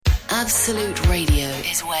Absolute Radio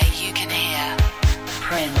is where you can hear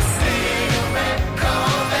Prince,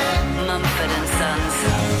 Mumford and Sons,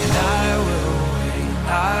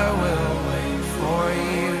 I will wait for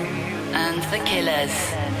you, and The Killers.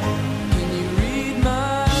 Can you read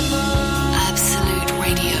my mind? Absolute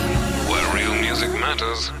Radio, where real music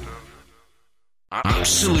matters.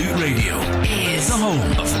 Absolute Radio is the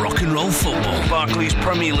home of rock and roll football. Barclays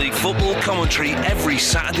Premier League football commentary every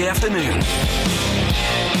Saturday afternoon.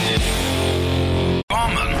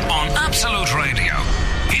 Barman on Absolute Radio.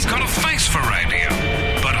 He's got a face for radio,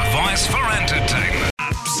 but a voice for entertainment.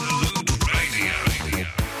 Absolute Radio.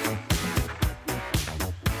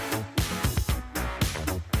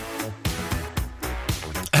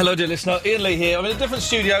 Hello, dear listener. Ian Lee here. I'm in a different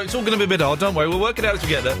studio. It's all going to be a bit odd. Don't worry. We'll work it out as we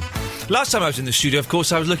get there. Last time I was in the studio, of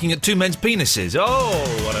course, I was looking at two men's penises.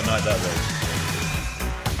 Oh, what a night that was.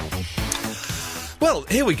 Well,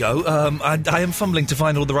 here we go. I am fumbling to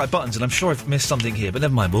find all the right buttons, and I'm sure I've missed something here, but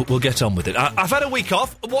never mind. We'll get on with it. I've had a week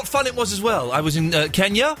off. What fun it was as well. I was in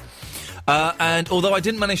Kenya, and although I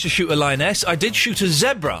didn't manage to shoot a lioness, I did shoot a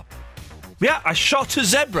zebra. Yeah, I shot a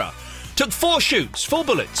zebra. Took 4 shoots, 4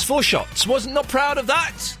 bullets, 4 shots. Wasn't not proud of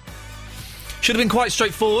that. Should have been quite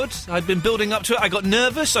straightforward. I'd been building up to it. I got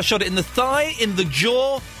nervous. I shot it in the thigh, in the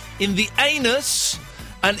jaw, in the anus,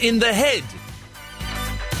 and in the head.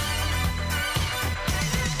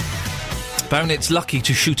 Apparently it's lucky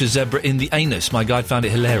to shoot a zebra in the anus. My guide found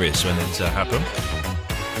it hilarious when it happened.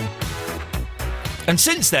 And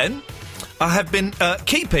since then, I have been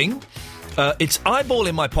keeping its eyeball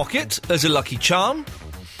in my pocket as a lucky charm.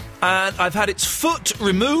 And I've had its foot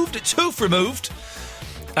removed, its hoof removed.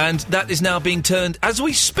 And that is now being turned, as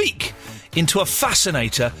we speak, into a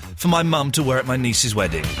fascinator for my mum to wear at my niece's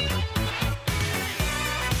wedding.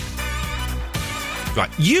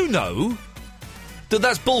 Right, you know that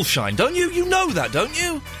that's bullshine, don't you? You know that, don't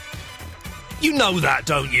you? You know that,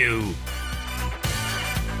 don't you?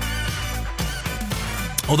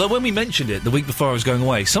 Although when we mentioned it the week before I was going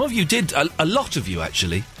away, some of you did, a lot of you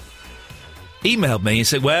actually, emailed me and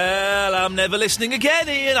said, well, I'm never listening again,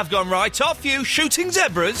 Ian. I've gone right off you, shooting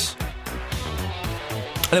zebras.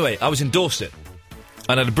 Anyway, I was in Dorset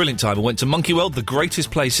and had a brilliant time. I went to Monkey World, the greatest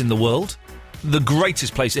place in the world. The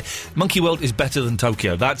greatest place. Monkey World is better than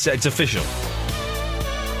Tokyo. It's official.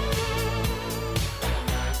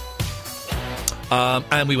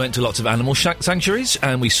 And we went to lots of animal sanctuaries,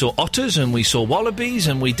 and we saw otters, and we saw wallabies,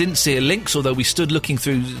 and we didn't see a lynx, although we stood looking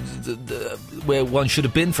through where one should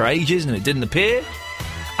have been for ages, and it didn't appear.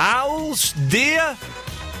 Owls, deer.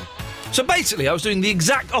 So basically, I was doing the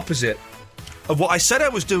exact opposite of what I said I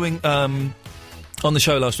was doing on the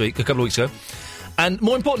show last week, a couple of weeks ago, and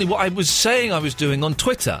more importantly, what I was saying I was doing on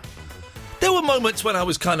Twitter. There were moments when I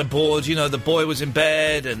was kind of bored, you know, the boy was in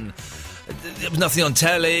bed, and there was nothing on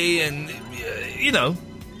telly, and, you know.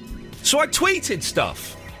 So I tweeted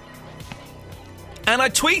stuff. And I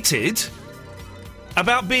tweeted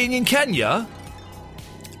about being in Kenya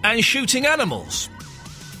and shooting animals.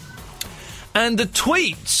 And the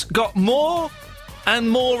tweets got more and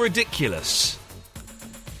more ridiculous.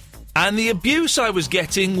 And the abuse I was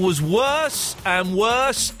getting was worse and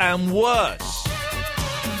worse and worse.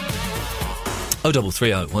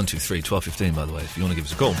 0330 123 1215, by the way, if you want to give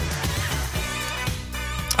us a call.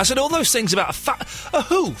 I said all those things about a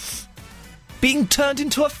hoof being turned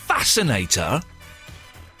into a fascinator,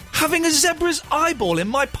 having a zebra's eyeball in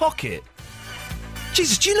my pocket.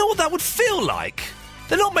 Jesus, do you know what that would feel like?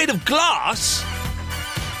 They're not made of glass.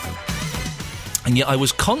 And yet I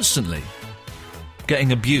was constantly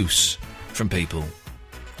getting abuse from people,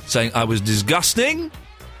 saying I was disgusting,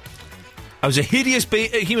 I was a hideous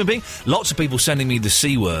human being. Lots of people sending me the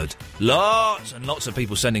C word. Lots and lots of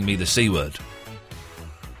people sending me the C word.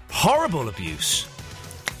 Horrible abuse.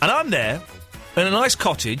 And I'm there, in a nice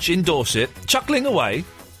cottage in Dorset, chuckling away,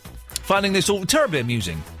 finding this all terribly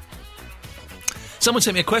amusing. Someone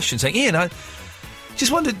sent me a question saying, Ian, I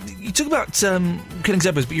just wondered, you talk about killing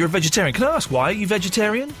zebras, but you're a vegetarian. Can I ask why? Are you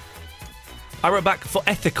vegetarian? I wrote back, for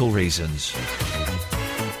ethical reasons.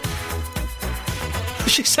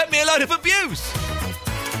 She sent me a load of abuse.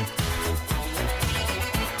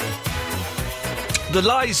 The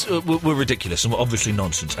lies were ridiculous and were obviously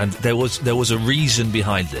nonsense, and there was a reason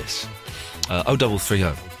behind this. 0330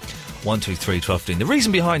 123 1215. The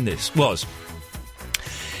reason behind this was,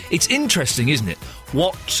 it's interesting, isn't it,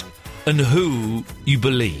 what and who you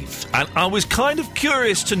believe. And I was kind of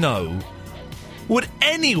curious to know, would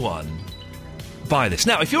anyone buy this?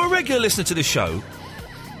 Now, if you're a regular listener to this show,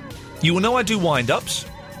 you will know I do wind-ups.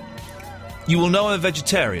 You will know I'm a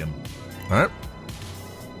vegetarian. Right?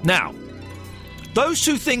 Now, those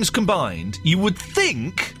two things combined, you would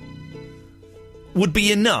think would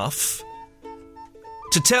be enough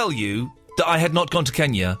to tell you that I had not gone to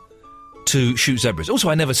Kenya to shoot zebras. Also,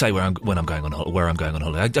 I never say where I'm going on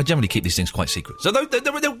holiday. I generally keep these things quite secret. So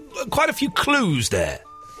there were quite a few clues there,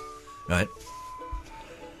 right?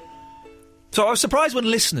 So I was surprised when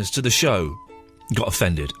listeners to the show got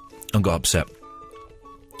offended and got upset.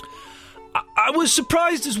 I was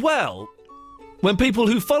surprised as well when people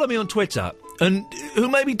who follow me on Twitter and who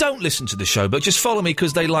maybe don't listen to the show but just follow me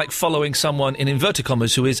because they like following someone in inverted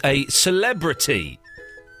commas who is a celebrity.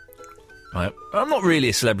 Right? I'm not really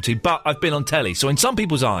a celebrity, but I've been on telly. So in some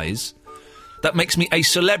people's eyes, that makes me a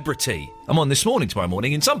celebrity. I'm on This Morning tomorrow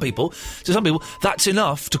morning. To some people, that's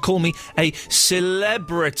enough to call me a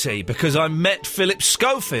celebrity because I met Philip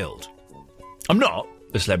Schofield. I'm not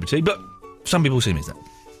a celebrity, but some people see me as that.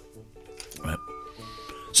 Right.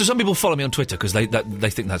 So some people follow me on Twitter because they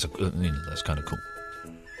think that's that's kind of cool.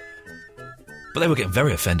 But they were getting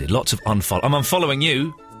very offended. Lots of unfollow. I'm unfollowing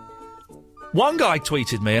you. One guy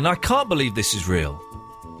tweeted me, and I can't believe this is real.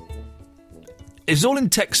 It's all in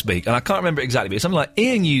text speak, and I can't remember it exactly, but it's something like,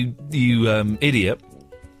 Ian, you idiot.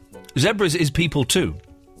 Zebras is people too.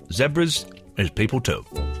 Zebras is people too.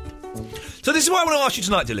 So this is what I want to ask you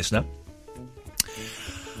tonight, dear listener.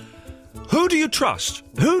 Who do you trust?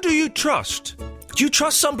 Who do you trust? Do you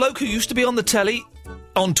trust some bloke who used to be on the telly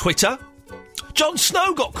on Twitter? Jon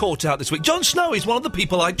Snow got caught out this week. Jon Snow is one of the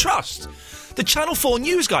people I trust. The Channel 4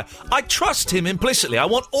 news guy. I trust him implicitly. I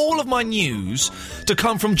want all of my news to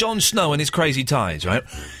come from Jon Snow and his crazy ties, right?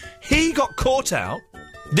 He got caught out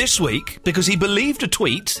this week because he believed a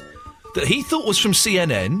tweet that he thought was from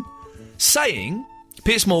CNN saying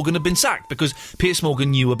Piers Morgan had been sacked because Piers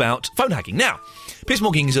Morgan knew about phone hacking. Now, Piers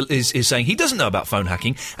Morgan is saying he doesn't know about phone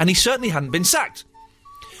hacking and he certainly hadn't been sacked.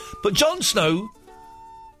 But Jon Snow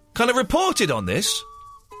kind of reported on this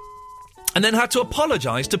and then had to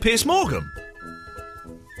apologise to Piers Morgan.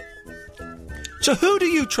 So who do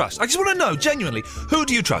you trust? I just want to know, genuinely, who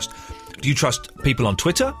do you trust? Do you trust people on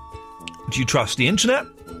Twitter? Do you trust the internet?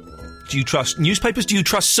 Do you trust newspapers? Do you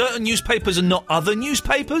trust certain newspapers and not other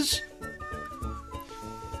newspapers?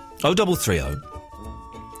 0330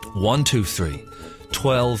 123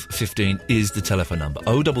 1215 is the telephone number.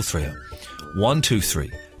 0330 123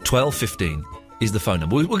 1215 is the phone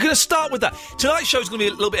number. We're going to start with that. Tonight's show's going to be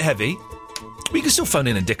a little bit heavy. But you can still phone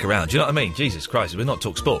in and dick around, do you know what I mean? Jesus Christ, we're not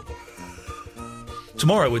Talk Sport.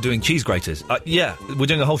 Tomorrow we're doing cheese graters. We're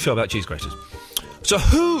doing a whole show about cheese graters. So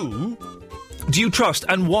who do you trust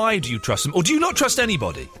and why do you trust them? Or do you not trust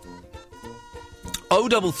anybody?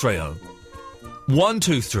 0330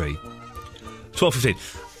 123 1215.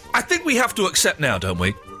 I think we have to accept now, don't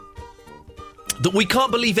we, that we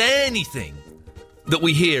can't believe anything that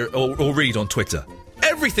we hear or read on Twitter.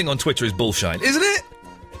 Everything on Twitter is bullshit, isn't it?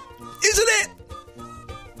 Isn't it?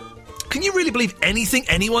 Can you really believe anything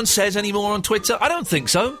anyone says anymore on Twitter? I don't think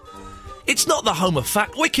so. It's not the home of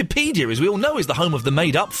fact. Wikipedia, as we all know, is the home of the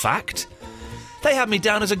made-up fact. They had me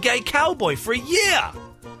down as a gay cowboy for a year.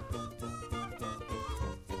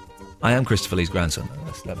 I am Christopher Lee's grandson.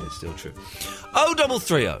 That bit's still true.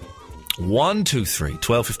 0330 123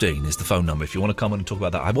 1215 is the phone number if you want to come on and talk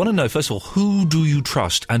about that. I want to know, first of all, who do you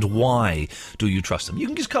trust and why do you trust them? You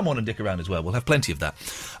can just come on and dick around as well. We'll have plenty of that.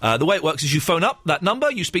 The way it works is you phone up that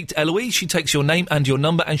number, you speak to Eloise, she takes your name and your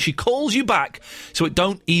number and she calls you back so it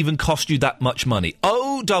don't even cost you that much money.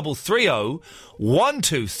 0330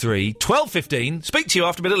 123 1215. Speak to you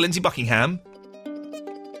after a bit of Lindsay Buckingham.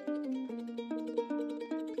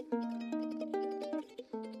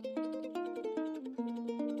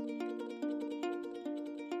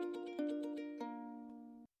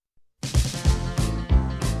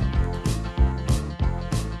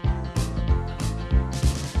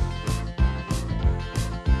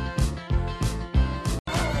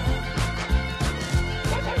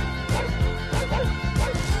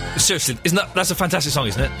 Seriously, that's a fantastic song,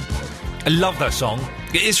 isn't it? I love that song.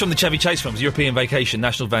 It is from the Chevy Chase films, European Vacation,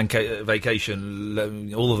 National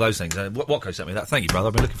Vacation, all of those things. Watco sent me that. Thank you, brother.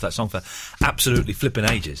 I've been looking for that song for absolutely flipping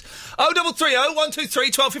ages. 0330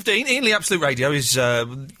 123 1215. Ian Lee Absolute Radio is,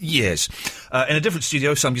 years. In a different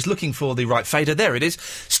studio, so I'm just looking for the right fader. There it is.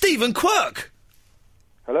 Stephen Quirk.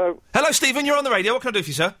 Hello. Hello, Stephen. You're on the radio. What can I do for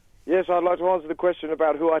you, sir? Yes, I'd like to answer the question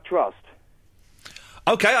about who I trust.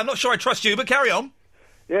 OK, I'm not sure I trust you, but carry on.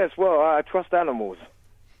 Yes, well, I trust animals.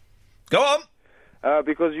 Go on.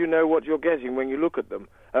 Because you know what you're getting when you look at them.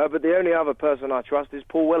 But the only other person I trust is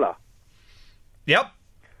Paul Weller. Yep.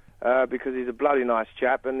 Because he's a bloody nice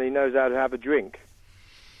chap and he knows how to have a drink.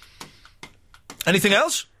 Anything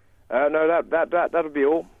else? No, that'll be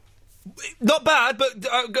all. Not bad, but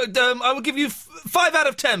I will give you 5 out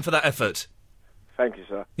of 10 for that effort. Thank you,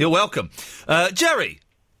 sir. You're welcome. Jerry.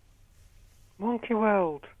 Monkey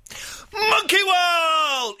World. Monkey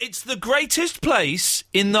World! It's the greatest place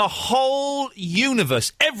in the whole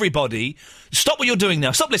universe. Everybody, stop what you're doing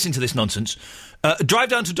now. Stop listening to this nonsense. Drive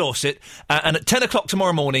down to Dorset and at 10 o'clock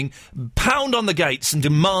tomorrow morning, pound on the gates and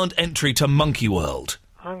demand entry to Monkey World.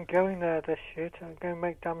 I'm going there this year. I'm going to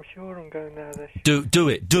make damn sure I'm going there this year. Do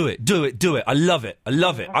it. I love it. Have you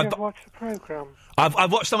ever watched the programme?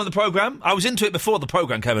 I've watched some of the programme. I was into it before the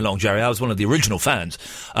programme came along, Jerry. I was one of the original fans.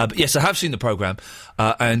 But yes, I have seen the programme.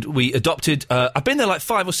 And we adopted... I've been there like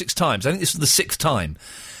 5 or 6 times. I think this was the 6th time.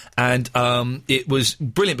 And it was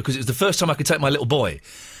brilliant because it was the first time I could take my little boy.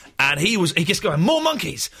 And he just going, more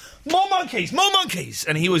monkeys! More monkeys! More monkeys!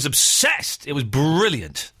 And he was obsessed. It was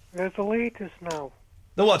brilliant. There's the leaders now.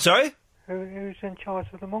 The what, sorry? Who's in charge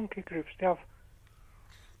of the monkey groups? They have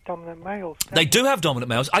dominant males. They do have dominant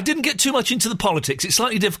males. I didn't get too much into the politics. It's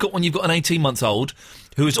slightly difficult when you've got an 18-month-old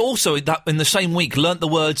who has also, in the same week, learnt the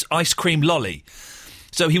words ice cream lolly.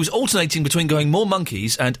 So he was alternating between going more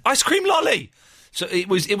monkeys and ice cream lolly. So it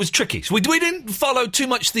was tricky. So we didn't follow too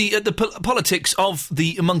much the politics of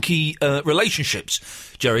the monkey relationships,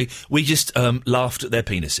 Jerry. We just laughed at their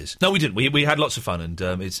penises. No, we didn't. We had lots of fun. And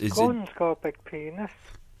Gordon's got a big penis.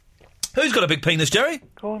 Who's got a big penis, Jerry?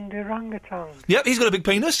 Gordon the orangutan. Yep, he's got a big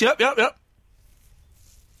penis. Yep. That's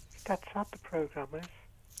how the programme is.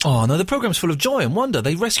 Oh, no, the programme's full of joy and wonder.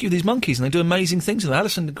 They rescue these monkeys and they do amazing things with them.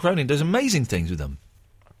 Alison Cronin does amazing things with them.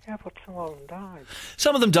 Yeah, but some of them die.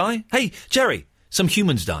 Some of them die. Hey, Jerry, some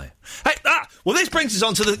humans die. Hey, well, this brings us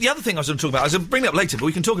on to the other thing I was going to talk about. I was going to bring it up later, but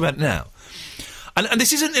we can talk about it now. And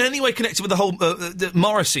this isn't in any way connected with the whole the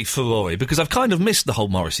Morrissey furore, because I've kind of missed the whole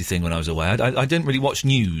Morrissey thing when I was away. I didn't really watch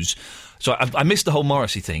news, so I missed the whole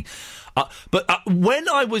Morrissey thing. But when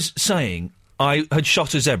I was saying I had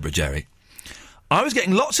shot a zebra, Jerry, I was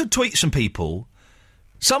getting lots of tweets from people,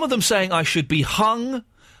 some of them saying I should be hung,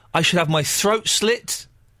 I should have my throat slit,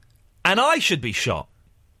 and I should be shot.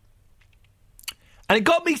 And it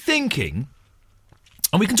got me thinking,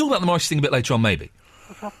 and we can talk about the Morrissey thing a bit later on, maybe.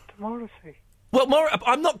 What's happened to Morrissey? Well,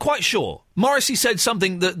 I'm not quite sure. Morrissey said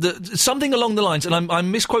something something along the lines, and I'm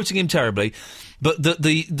misquoting him terribly, but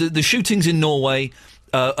the shootings in Norway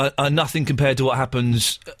are nothing compared to what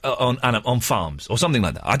happens on farms or something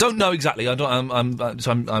like that. I don't know exactly. I'm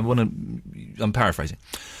paraphrasing.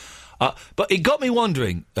 But it got me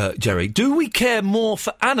wondering, Jerry, do we care more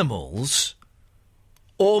for animals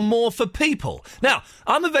or more for people? Now,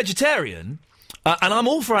 I'm a vegetarian. And I'm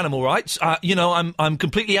all for animal rights. I'm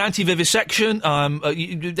completely anti-vivisection.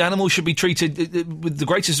 Animals should be treated with the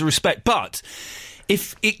greatest respect. But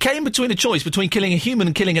if it came between a choice between killing a human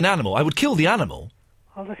and killing an animal, I would kill the animal.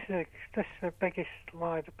 Well, this is the biggest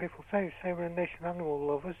lie that people say. Say we're a nation of animal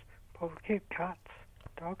lovers, but we keep cats,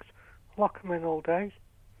 dogs, lock them in all day.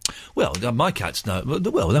 Well, my cat's no.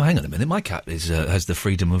 Well, no, hang on a minute. My cat has the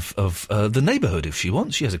freedom of the neighbourhood if she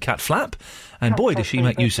wants. She has a cat flap, and boy, does she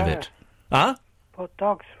make use of it. Huh? But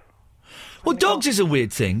dogs. Well, dogs is a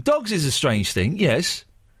weird thing. Dogs is a strange thing, yes.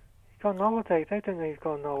 He's gone on holiday. They don't know he's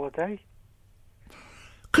gone on holiday.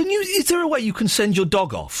 Is there a way you can send your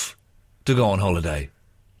dog off to go on holiday?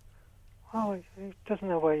 Oh, he doesn't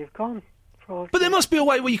know where you've gone. But there must be a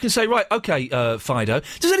way where you can say, right, OK, Fido.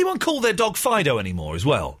 Does anyone call their dog Fido anymore as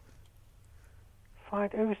well?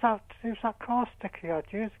 Fido, who's that car sticker he had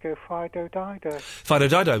years ago, Fido Dido? Fido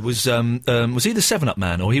Dido was he the 7-Up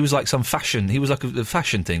man, or he was like some fashion, he was like a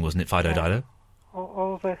fashion thing, wasn't it, Fido Dido?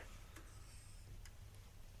 All the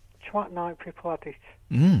twat night people had it.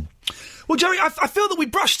 Mm. Well, Jerry, I feel that we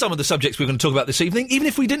brushed some of the subjects we're going to talk about this evening, even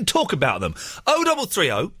if we didn't talk about them.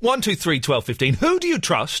 0330 123 1215. Who do you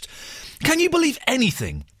trust? Can you believe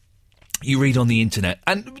anything you read on the internet?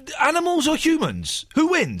 And animals or humans? Who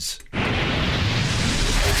wins?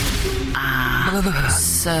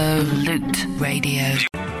 Absolute Radio.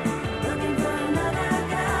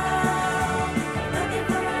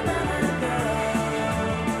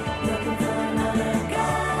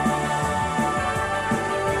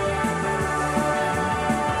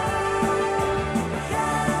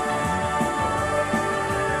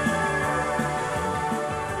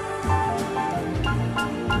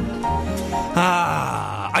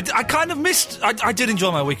 I kind of missed... I did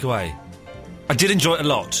enjoy my week away. I did enjoy it a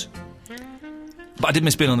lot. But I did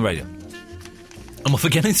miss being on the radio. I'm off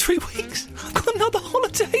again in 3 weeks. I've got another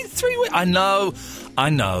holiday in 3 weeks. I know.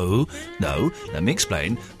 No, let me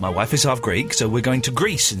explain. My wife is half Greek, so we're going to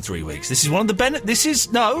Greece in 3 weeks. This is one of the This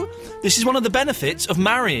is one of the benefits of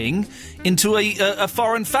marrying into a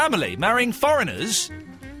foreign family. Marrying foreigners,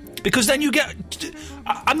 because then you get...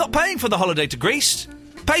 I'm not paying for the holiday to Greece.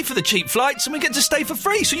 Pay for the cheap flights and we get to stay for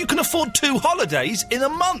free, so you can afford 2 holidays in a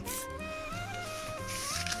month.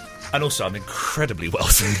 And also, I'm incredibly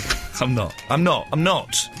wealthy. I'm not.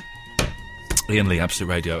 Ian Lee, Absolute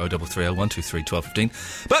Radio, 0330 123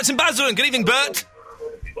 1215. Bert's in Basildon. Good evening, Bert.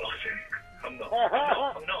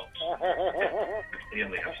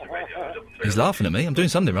 He's laughing at me. I'm doing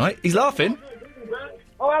something right. He's laughing.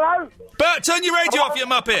 Oh, hello. Bert, turn your radio off, you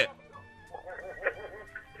muppet.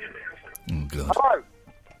 Oh, God. Hello.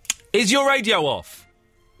 Is your radio off?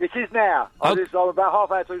 It is now. I'm about half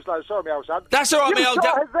hour too slow. Sorry, my old son. That's all right, you my old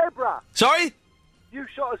shot a zebra. Sorry? You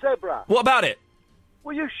shot a zebra. What about it?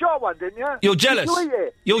 Well, you shot one, didn't you? You're jealous. Did you eat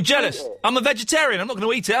it? You're jealous. I'm a vegetarian. I'm not going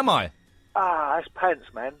to eat it, am I? Ah, that's pants,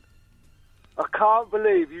 man. I can't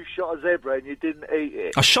believe you shot a zebra and you didn't eat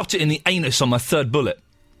it. I shot it in the anus on my 3rd bullet.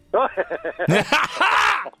 That's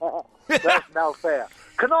no fair.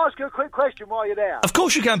 Can I ask you a quick question while you're there? Of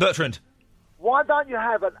course you can, Bertrand. Why don't you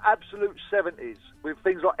have an absolute 70s with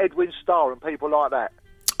things like Edwin Starr and people like that?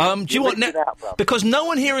 Do you want... because no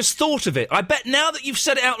one here has thought of it. I bet now that you've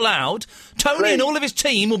said it out loud, Tony and all of his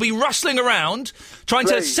team will be rustling around trying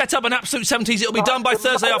to set up an absolute 70s. It'll be done by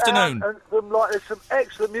Thursday afternoon. And there's some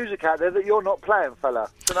excellent music out there that you're not playing, fella.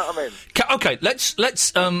 Do you know what I mean? Okay, let's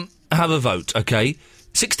have a vote, okay?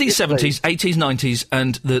 60s, 70s, 80s, 90s,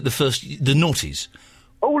 and the noughties.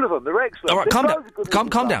 All of them, they're excellent. All right, calm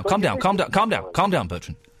down,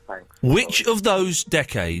 Bertrand. Thanks. Which of those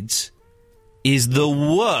decades is the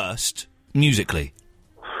worst musically?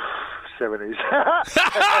 70s. It's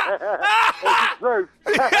the truth.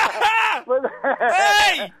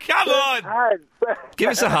 Hey, come on! Give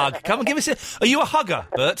us a hug. Come on, give us a... Are you a hugger,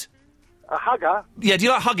 Bert? A hugger? Yeah, do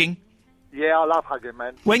you like hugging? Yeah, I love hugging,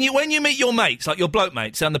 man. When you meet your mates, like your bloke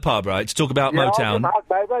mates down the pub, right, to talk about Motown... I'll give him a hug,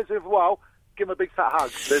 mate. Once in a while, give him a big fat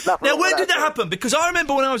hug. There's nothing now, when did that happen? Because I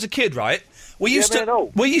remember when I was a kid, right, we used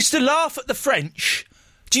to laugh at the French.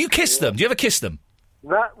 Do you kiss them? Do you ever kiss them?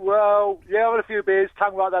 Well, yeah, with a few beers,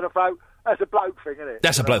 tongue right down the throat. That's a bloke thing, isn't it?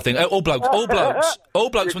 That's a bloke thing. All blokes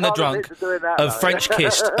when they're drunk have French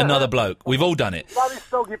kissed another bloke. We've all done it. Bloody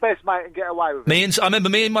snog your best mate and get away with it. I remember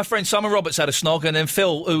me and my friend Simon Roberts had a snog, and then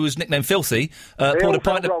Phil, who was nicknamed Filthy, poured a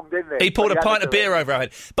pint of beer over our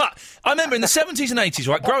head. But I remember in the 70s and 80s,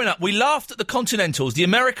 right, growing up, we laughed at the Continentals, the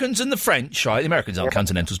Americans and the French, right? The Americans aren't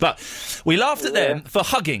Continentals, but we laughed at them for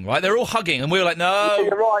hugging, right? They're all hugging, and we were like, no. Yeah,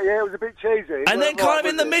 you're right, yeah, it was a bit cheesy. And then kind of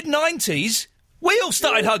in the mid-90s, we all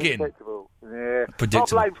started hugging. Yeah.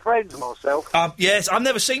 Predictable. I blame Friends myself. Yes, I've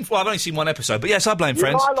never seen... Well, I've only seen one episode, but yes, I blame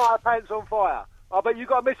Friends. You might like Pants on Fire. I bet you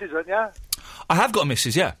got a missus, haven't you? I have got a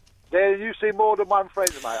missus, yeah. Yeah, you've seen more than one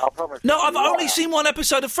Friends, mate, I promise. No, I've only seen one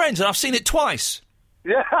episode of Friends, and I've seen it twice.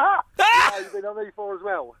 Yeah? You've been on E4 as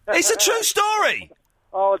well. It's a true story.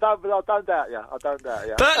 Oh, I don't doubt you. I don't doubt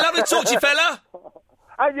you. Bert, lovely to talk to you, fella.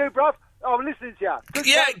 And you, bruv. I'm listening to you.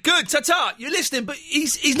 Yeah, good. Ta-ta. You're listening, but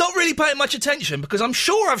he's not really paying much attention, because I'm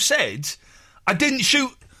sure I've said I didn't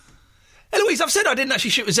shoot... Eloise, I've said I didn't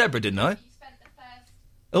actually shoot a zebra, didn't I? You spent the first...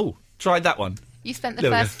 Oh, tried that one. You spent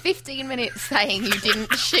the first 15 minutes saying you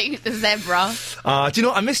didn't shoot the zebra. Do you know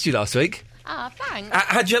what? I missed you last week.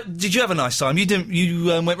 Thanks. Did you have a nice time?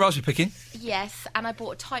 You went raspberry picking? Yes, and I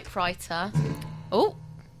bought a typewriter. Oh.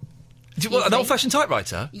 An old-fashioned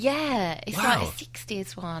typewriter? Yeah, it's like a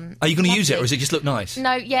 60s one. Are you going to use it, or does it just look nice?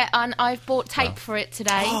 No, yeah, and I've bought tape for it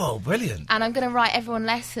today. Oh, brilliant. And I'm going to write everyone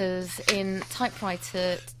letters in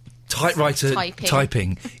typewriter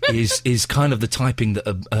typing is kind of the typing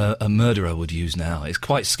that a murderer would use now. It's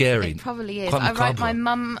quite scary. It probably is. Quite I macabre. wrote my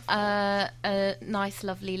mum a nice,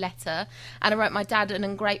 lovely letter, and I wrote my dad an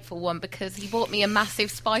ungrateful one because he bought me a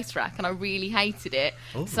massive spice rack and I really hated it.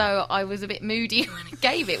 Ooh. So I was a bit moody when I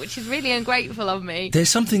gave it, which is really ungrateful of me. There's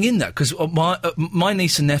something in that, because my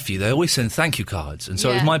niece and nephew, they always send thank you cards, and so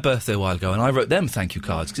it was my birthday a while ago, and I wrote them thank you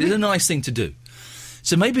cards, because it's a nice thing to do.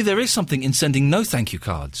 So maybe there is something in sending no thank you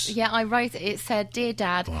cards. Yeah, I wrote it. It said, "Dear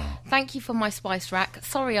Dad, thank you for my spice rack.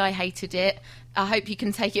 Sorry I hated it. I hope you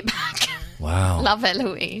can take it back." Wow. Love,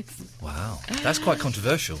 Eloise. Wow. That's quite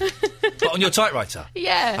controversial. But on your typewriter?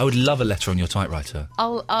 Yeah. I would love a letter on your typewriter.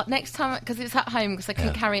 I'll next time, because it's at home, because I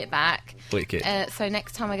couldn't carry it back. Wicked. So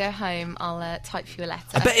next time I go home, I'll type you a letter.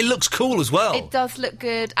 I bet it looks cool as well. It does look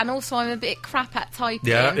good, and also I'm a bit crap at typing.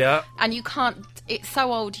 Yeah. And you can't... It's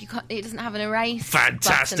so old, it doesn't have an erase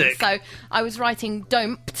Fantastic. button. So I was writing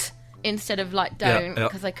don't instead of like don't,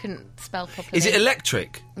 because I couldn't spell properly. Is it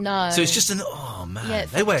electric? No. So it's just oh man, Yeah,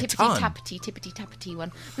 it's they wear a tippity ton. tappity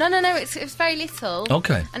one. No, it's very little.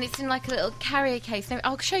 Okay. And it's in like a little carrier case. No,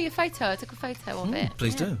 I'll show you a photo. I took a photo of it.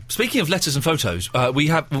 Please do. Speaking of letters and photos,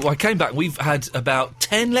 I came back. We've had about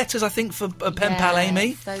 10 letters, I think, for pen pal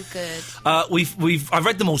Amy. So good. I've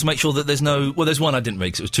read them all to make sure that there's no. Well, there's one I didn't read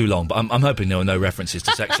because it was too long, but I'm hoping there are no references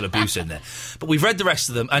to sexual abuse in there. But we've read the rest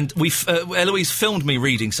of them, and Eloise filmed me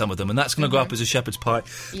reading some of them, and that's going to go up as a shepherd's pie,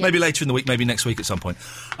 maybe later in the week, maybe next week at some point.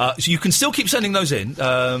 So you can still keep sending those in.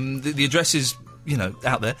 The address is,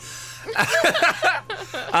 out there.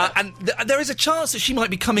 And there is a chance that she might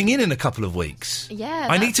be coming in a couple of weeks. Yeah.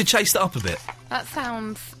 I need to chase that up a bit. That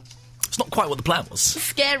sounds... It's not quite what the plan was.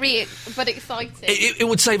 Scary, but exciting. It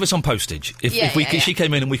would save us on postage if she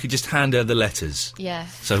came in and we could just hand her the letters. Yeah.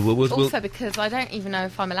 So we'll also because I don't even know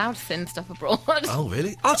if I'm allowed to send stuff abroad. Oh,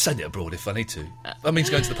 really? I'd send it abroad if I need to. That means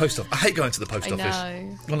going to the post office. I hate going to the post office.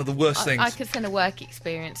 Know. One of the worst things. I could send a work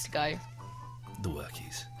experience to go. The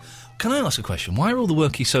workies. Can I ask a question? Why are all the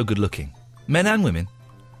workies so good looking? Men and women?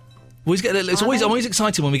 I'm always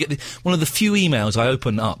excited when we get one of the few emails I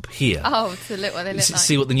open up here. Oh, to look what they look like.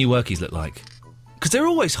 See what the new workies look like. Because they're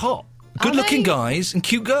always hot. Good-looking guys and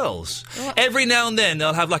cute girls. What? Every now and then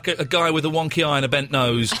they'll have like a guy with a wonky eye and a bent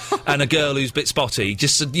nose and a girl who's a bit spotty,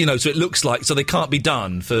 just so it looks like, so they can't be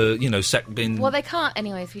done for, Well, they can't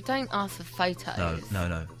anyways. We don't ask for photos.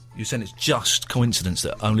 No. You're saying it's just coincidence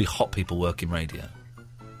that only hot people work in radio?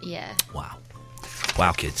 Yeah.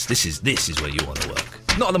 Wow, kids, this is where you want to work.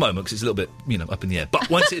 Not at the moment, because it's a little bit, up in the air. But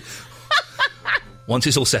once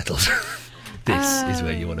it's all settled, this is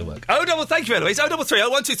where you want to work. Thank you, Eloise. 0330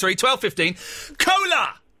 123 1215.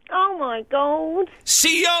 Cola! Oh, my God.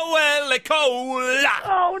 C-O-L-A, cola!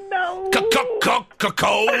 Oh, no.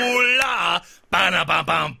 Coca-Cola!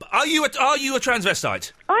 Ba-na-ba-bum. Are you a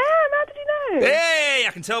transvestite? I am. How did you know? Hey,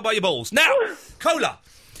 I can tell by your balls. Now, Cola,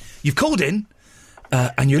 you've called in.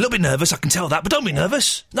 And you're a little bit nervous, I can tell that, but don't be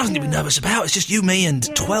nervous. Nothing to be nervous about. It's just you, me, and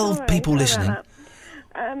 12 people listening.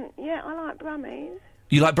 Yeah, I like Brummies.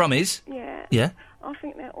 You like Brummies? Yeah. Yeah? I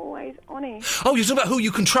think they're always honest. Oh, you're talking about who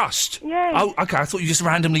you can trust? Yeah. Oh, OK, I thought you were just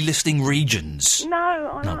randomly listing regions. No,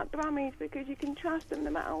 I like Brummies because you can trust them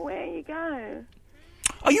no matter where you go.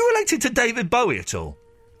 Are you related to David Bowie at all?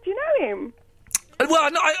 Do you know him? Well,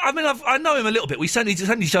 I know him a little bit. We send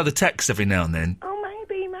each other texts every now and then. Oh,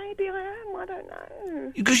 maybe I am. I don't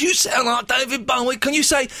know. Because you sound like David Bowie. Can you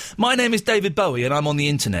say, my name is David Bowie and I'm on the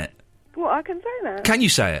internet? What, I can say that? Can you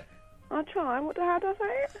say it? I'll try. How do I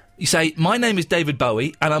say it? You say, my name is David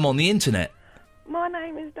Bowie and I'm on the internet. My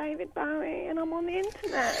name is David Bowie and I'm on the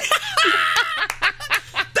internet.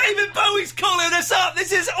 David Bowie's calling us up.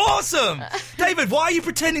 This is awesome. David, why are you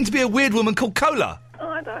pretending to be a weird woman called Cola? Oh,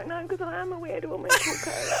 I don't know, because I am a weird woman called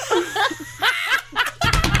Cola.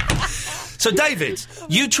 So, David,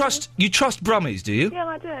 you trust Brummies, do you? Yeah,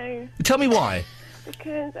 I do. Tell me why.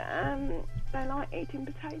 Because they like eating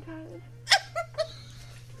potatoes.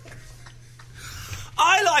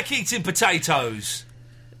 I like eating potatoes.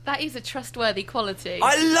 That is a trustworthy quality.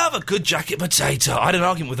 I love a good jacket potato. I had an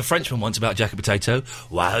argument with a Frenchman once about jacket potato.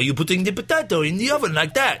 Why are you putting the potato in the oven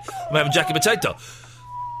like that? I'm having jacket potato.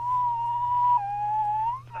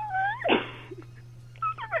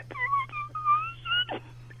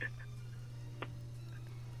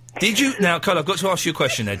 Did you... Now, Cole, I've got to ask you a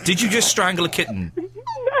question there. Did you just strangle a kitten?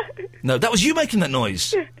 No, that was you making that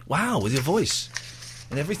noise. Wow, with your voice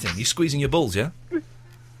and everything. You squeezing your balls, yeah?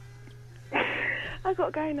 I've got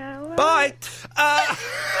to go now. Bye.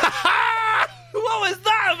 What was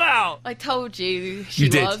that about? I told you she You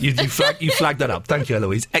did. was. You flagged that up. Thank you,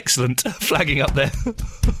 Eloise. Excellent flagging up there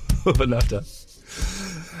of a nutter.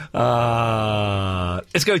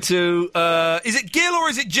 Let's go to... is it Gil or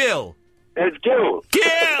is it Jill? It's Gil.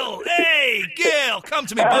 Gil! Hey, Gil! Come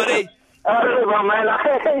to me, buddy.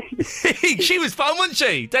 She was fun, wasn't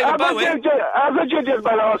she? David Bowie. I thought you just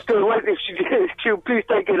might ask her if she'll please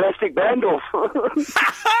take the elastic band off.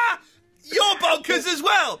 You're bonkers as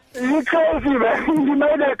well. You're crazy, man. You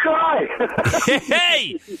made her cry.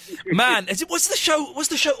 Hey, man, was the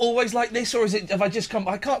show always like this, or is it? Have I just come?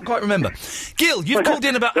 I can't quite remember. Gil, you've called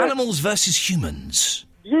in about animals versus humans.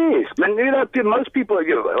 Yes, man. You know, most people,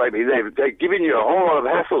 they're giving you a whole lot of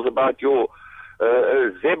hassles about your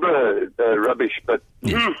zebra rubbish, but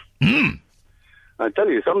I tell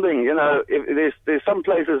you something. You know, if there's some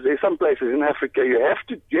places in Africa you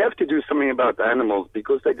have to do something about the animals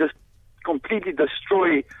because they just completely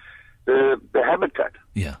destroy the habitat.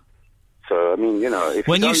 Yeah. So I mean, you know,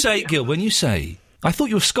 Gil, when you say, I thought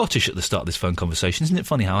you were Scottish at the start of this phone conversation. Isn't it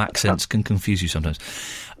funny how accents can confuse you sometimes?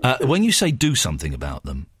 When you say do something about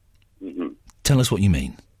them, tell us what you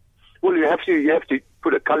mean. Well, you have to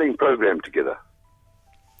put a culling program together.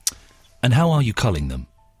 And how are you culling them?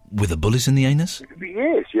 With the bullies in the anus?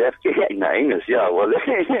 Yes, you have to. In the anus, yeah. Well,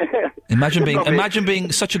 Imagine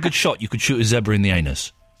being such a good shot you could shoot a zebra in the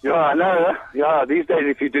anus. Yeah, I know. Yeah, these days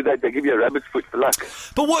if you do that, they give you a rabbit's foot for luck.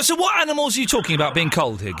 But what animals are you talking about being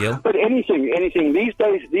culled here, Gil? But anything. These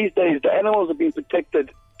days, the animals have been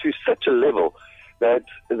protected to such a level that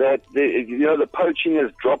the poaching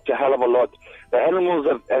has dropped a hell of a lot. The animals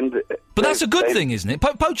have, but that's a good thing, isn't it?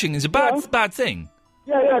 Poaching is a bad thing.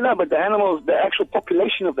 Yeah, no, but the actual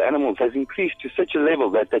population of the animals has increased to such a level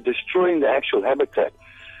that they're destroying the actual habitat.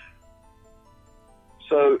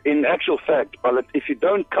 So, in actual fact, if you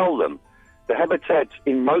don't cull them, the habitat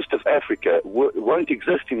in most of Africa won't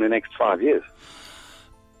exist in the next 5 years.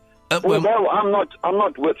 Although I'm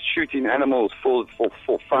not with shooting animals for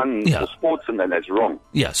fun, for sports, and that's wrong.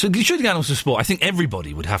 Yeah, so shooting animals for sport, I think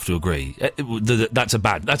everybody would have to agree that's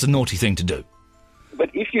a naughty thing to do. But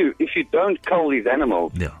if you don't cull these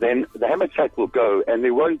animals, then the habitat will go, and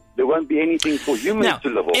there won't be anything for humans to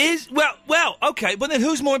live on. Okay, but then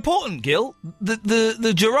who's more important, Gil?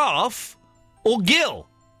 The giraffe or Gil?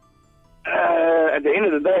 At the end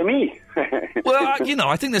of the day, me. Well,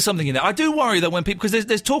 I think there's something in there. I do worry that when people, because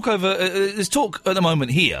there's talk at the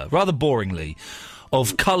moment here, rather boringly,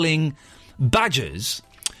 of culling badgers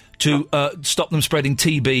to stop them spreading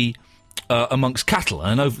TB. Amongst cattle.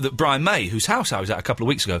 And I know that Brian May, whose house I was at a couple of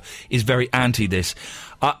weeks ago, is very anti this.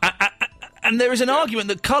 And there is an argument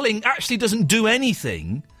that culling actually doesn't do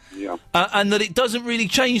anything, and that it doesn't really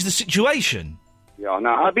change the situation. Yeah,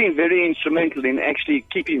 now I've been very instrumental in actually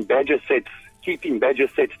keeping badger sets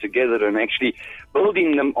together and actually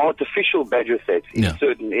building them artificial badger sets in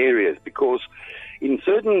certain areas, because in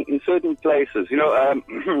certain places,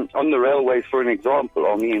 on the railways, for an example,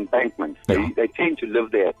 on the embankment, they tend to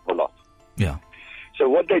live there a lot. Yeah. So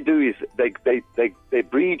what they do is they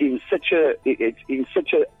breed in such a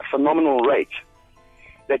phenomenal rate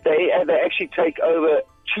that they actually take over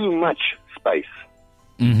too much space.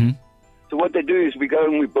 Mm-hmm. So what they do is we go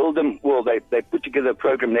and we build them. Well, they put together a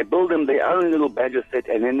program. They build them their own little badger set,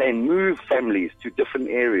 and then they move families to different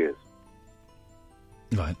areas.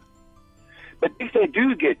 Right. But if they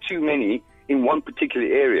do get too many in one particular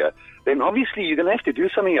area, then obviously you're going to have to do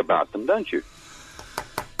something about them, don't you?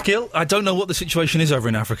 Gil, I don't know what the situation is over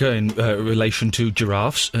in Africa in relation to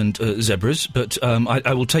giraffes and zebras, but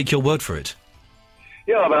I will take your word for it.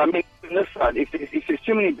 Yeah, but I mean, on this side, if there's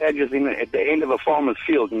too many badgers at the end of a farmer's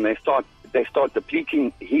field and they start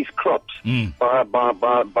depleting his crops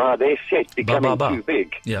by their set becoming too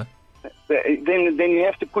big, then you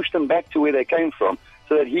have to push them back to where they came from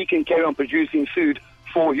so that he can carry on producing food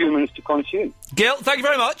for humans to consume. Gil, thank you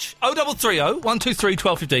very much. 0330 123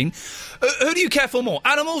 1215. Who do you care for more,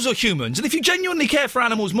 animals or humans? And if you genuinely care for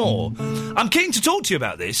animals more, I'm keen to talk to you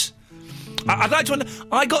about this. I'd like to...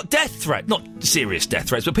 I got death threats, not serious death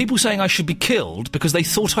threats, but people saying I should be killed because they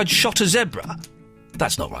thought I'd shot a zebra.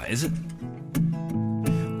 That's not right, is it?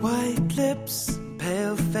 White lips,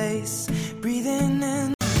 pale face, breathing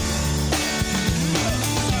in.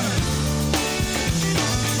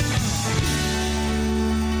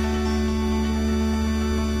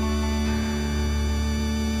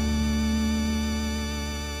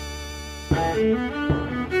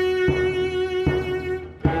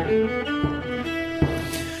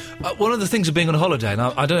 One of the things of being on holiday, and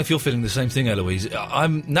I don't know if you're feeling the same thing, Eloise,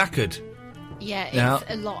 I'm knackered. Yeah,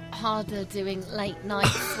 it's a lot harder doing late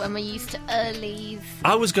nights when we're used to earlies.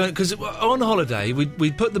 I was going, because on holiday,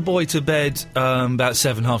 we'd put the boy to bed about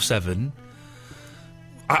 7, half 7,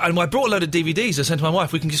 and I brought a load of DVDs. I said to my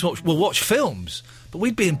wife, we'll watch films. But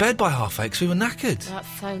we'd be in bed by half 8 because we were knackered.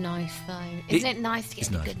 That's so nice, though. Isn't it nice to get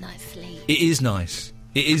a good night's sleep? It is nice.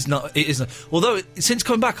 It is not. Although, since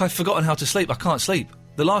coming back, I've forgotten how to sleep. I can't sleep.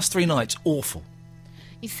 The last 3 nights, awful.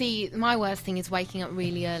 You see, my worst thing is waking up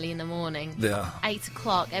really early in the morning. Yeah. 8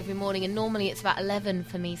 o'clock every morning, and normally it's about 11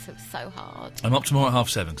 for me, so it's so hard. I'm up tomorrow at half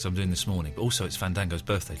 7 because I'm doing this morning. But also, it's Fandango's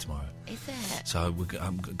birthday tomorrow. Is it? So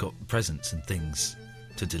I've got presents and things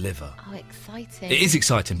to deliver. Oh, exciting. It is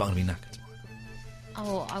exciting, but I'm going to be knackered tomorrow.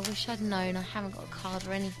 Oh, I wish I'd known. I haven't got a card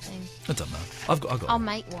or anything. I don't know. I've got I'll one.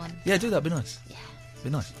 make one. Yeah, do that. Be nice. Yeah. Be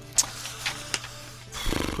nice.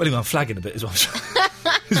 Well, anyway, I'm flagging a bit, is what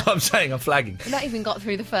I'm saying. I'm flagging. We've not even got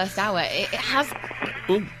through the first hour. It has...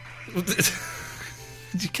 Well,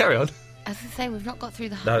 did you carry on? As I say, we've not got through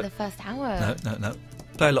the first hour. No.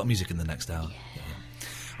 Play a lot of music in the next hour. Yeah.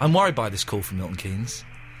 I'm worried by this call from Milton Keynes.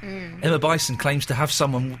 Emma Bison claims to have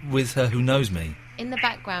someone with her who knows me. In the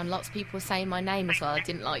background, lots of people were saying my name as well. I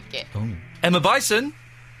didn't like it. Oh. Emma Bison?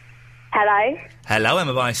 Hello. Hello,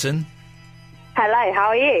 Emma Bison. Hello, how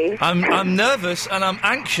are you? I'm nervous and I'm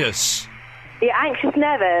anxious. You're anxious,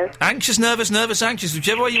 nervous? Anxious, nervous, anxious.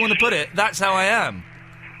 Whichever way you want to put it, that's how I am.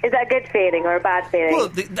 Is that a good feeling or a bad feeling? Well,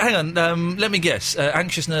 hang on. Let me guess.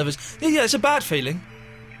 Anxious, nervous. Yeah, it's a bad feeling.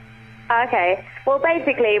 Okay. Well,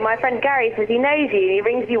 basically, my friend Gary says he knows you and he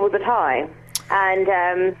rings you all the time.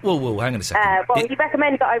 And, Whoa, hang on a second. he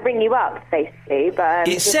recommends that I ring you up, basically, but...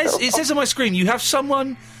 It says on my screen you have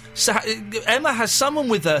someone... Emma has someone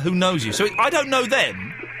with her who knows you, so I don't know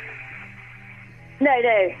them. No.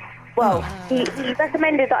 Well, he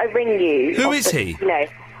recommended that I ring you. Who is he? You know,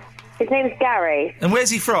 his name's Gary. And where's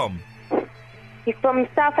he from? He's from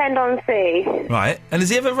Southend-on-Sea. Right. And has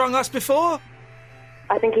he ever rung us before?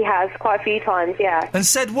 I think he has, quite a few times, yeah. And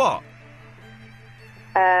said what?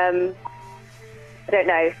 I don't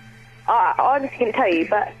know. I honestly couldn't tell you,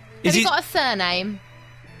 but... Have you got a surname?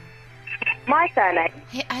 My surname?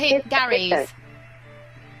 Gary's.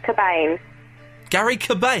 Cobain. Gary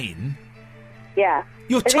Cobain? Yeah.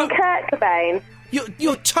 You're Kurt Cobain.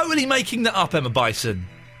 You're totally making that up, Emma Bison.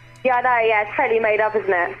 Yeah, I know, yeah, it's totally made up,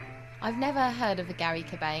 isn't it? I've never heard of a Gary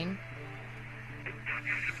Cobain.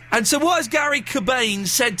 And so what has Gary Cobain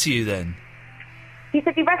said to you then? He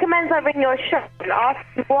said he recommends I ring your show and ask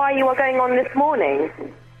why you are going on this morning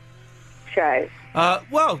show.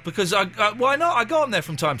 Well, because why not? I go on there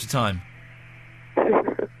from time to time.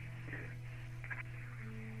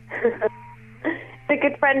 They're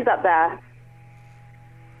good friends up there.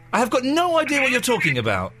 I have got no idea what you're talking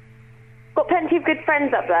about. Got plenty of good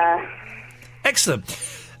friends up there. Excellent.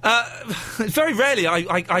 Very rarely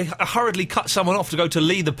I hurriedly cut someone off to go to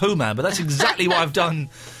Lee the Pooh Man, but that's exactly what I've done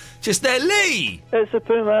just there. Lee! It's the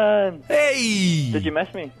Pooh Man. Hey! Did you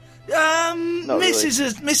miss me?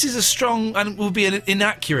 Miss is a strong and will be an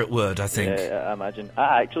inaccurate word, I think. Yeah, I imagine.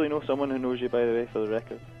 I actually know someone who knows you, by the way, for the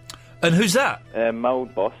record. And who's that? My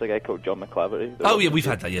old boss, a guy called John McClaverty. Oh, yeah, we've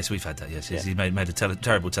had that, yes. Yeah. He made a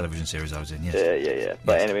terrible television series I was in, yes. Yeah.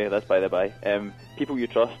 But anyway, that's by the by. People you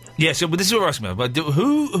trust. Yes, but this is what we're asking about. But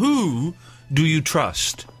who do you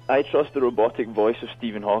trust? I trust the robotic voice of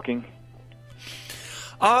Stephen Hawking.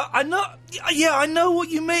 I know what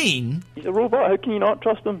you mean. He's a robot, how can you not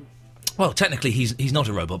trust him? Well, technically, he's not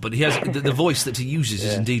a robot, but he has the voice that he uses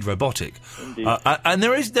is indeed robotic. Indeed. And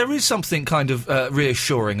there is something kind of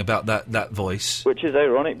reassuring about that voice. Which is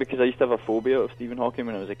ironic because I used to have a phobia of Stephen Hawking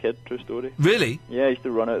when I was a kid. True story. Really? Yeah, I used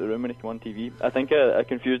to run out of the room when he came on TV. I think I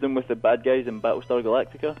confused him with the bad guys in Battlestar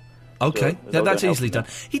Galactica. Okay, so that's easily done.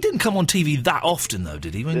 He didn't come on TV that often, though,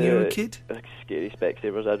 did he? When you were a kid? Scary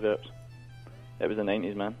Specsavers adverts. It was the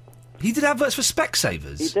 90s, man. He did adverts for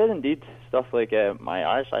Specsavers? He did indeed. Stuff like, my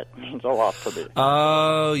eyesight means a lot to me.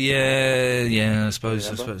 Oh, yeah, I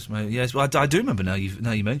suppose, maybe, yes. Well, I do remember now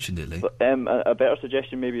you mentioned it, Lee. But, a better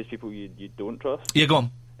suggestion maybe is people you don't trust. Yeah, go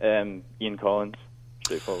on. Ian Collins,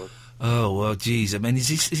 straightforward. Oh, well, geez, I mean, is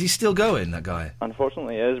he still going, that guy?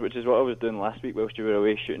 Unfortunately he is, which is what I was doing last week whilst you were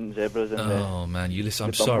away shooting zebras. Oh, man, you listen,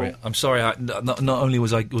 I'm sorry. Not only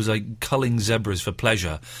was I culling zebras for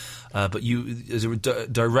pleasure, but you, as a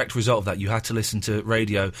direct result of that, you had to listen to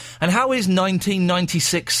radio. And how is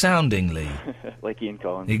 1996 sounding, Lee? Like Ian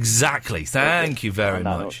Collins. Exactly. Thank you very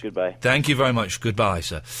much. Goodbye. Thank you very much. Goodbye,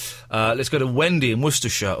 sir. Let's go to Wendy in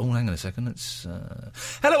Worcestershire. Oh, hang on a second.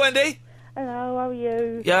 Hello, Wendy. Hello, how are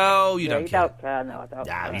you? Yo, you don't care. No, I don't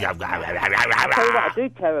care. I'll tell you what I do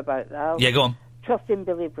care about, though. Yeah, go on. Trusting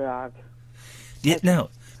Billy Bragg. Yeah, now,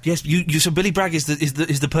 yes, so Billy Bragg is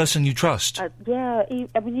the person you trust. Yeah, even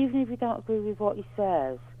if you don't agree with what he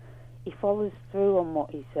says, he follows through on what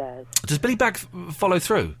he says. Does Billy Bragg follow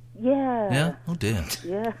through? Yeah. Yeah? Oh, dear.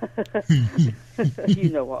 Yeah. You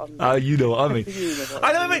know what I mean. You know what I mean. You know what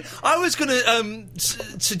I know what I mean. I was going to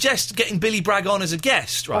suggest getting Billy Bragg on as a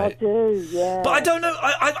guest, right? I do, yeah. But I don't know.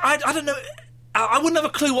 I don't know. I wouldn't have a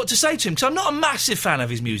clue what to say to him because I'm not a massive fan of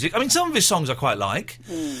his music. I mean, some of his songs I quite like.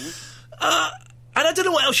 And I don't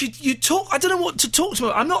know what else you talk. I don't know what to talk to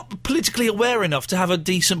him. I'm not politically aware enough to have a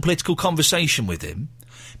decent political conversation with him.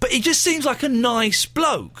 But he just seems like a nice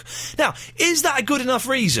bloke. Now, is that a good enough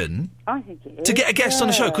reason? I think it is. To get a guest on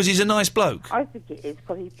the show because he's a nice bloke? I think it is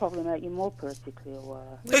because he'd probably make you more politically aware.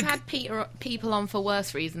 We've had people on for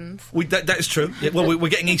worse reasons. That is true. Yeah, well, we're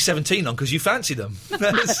getting E17 on because you fancy them.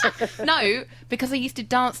 No, because I used to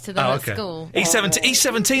dance to them at school.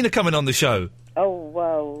 E17 are coming on the show. Oh,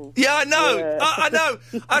 well... Yeah, I know. Yeah. I know.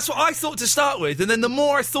 That's what I thought to start with, and then the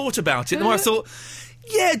more I thought about it, the more I thought...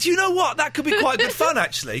 Yeah, do you know what? That could be quite good fun,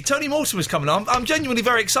 actually. Tony Mortimer's coming on. I'm genuinely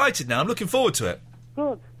very excited now. I'm looking forward to it.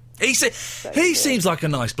 Good. He seems like a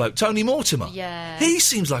nice bloke. Tony Mortimer. Yeah. He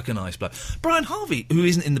seems like a nice bloke. Brian Harvey, who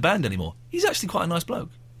isn't in the band anymore, he's actually quite a nice bloke.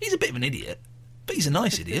 He's a bit of an idiot, but he's a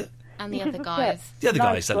nice idiot. And the You other should just guys. get The other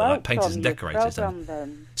nice guys, they look like blokes painters on and your decorators, don't programme,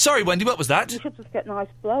 then. Sorry, Wendy, what was that? You should just get nice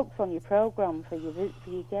blokes on your programme for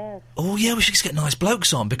your guests. Oh, yeah, we should just get nice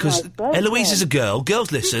blokes on, because Nice blokes Eloise on. is a girl,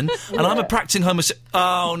 girls listen, and I'm a practicing homosexual...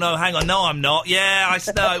 Oh, no, hang on, no, I'm not. Yeah,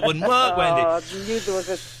 no, it wouldn't work, Wendy. Oh, you knew there was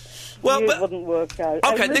a... Well, it wouldn't work out.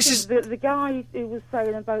 Okay, And this listen, is- the guy who was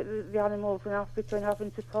saying about the animals in Africa and having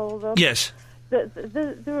to cull them. Yes. There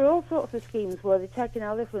are all sorts of schemes where they're taking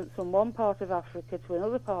elephants from one part of Africa to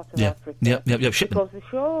another part of Africa. Yep, ship them. Because they're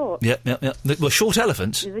short. Yep. Well, short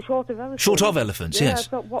elephants. They're short of elephants. Short of elephants, yeah, yes.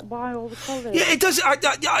 So why all the culling? Yeah, it does.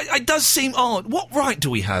 It does seem odd. What right do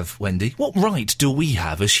we have, Wendy? What right do we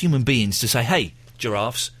have as human beings to say, "Hey,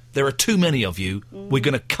 giraffes, there are too many of you. We're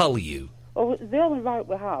going to cull you"? Well, the only right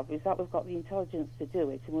we have is that we've got the intelligence to do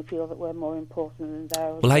it, and we feel that we're more important than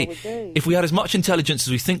theirs. Well, so hey, we do. if we had as much intelligence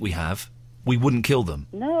as we think we have, we wouldn't kill them.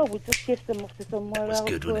 No, we just shift them off to somewhere else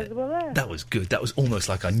good, where wasn't they were there. That was good. That was almost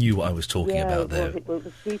like I knew what I was talking about there. It was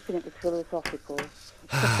deep and it was philosophical.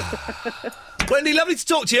 Wendy, lovely to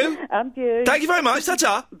talk to you. And you. Thank you very much.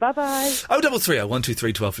 Ta-ta. Bye-bye. 0330 123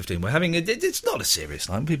 1215. We're having it's not a serious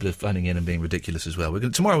line. People are phoning in and being ridiculous as well.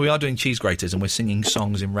 Tomorrow we are doing cheese graters and we're singing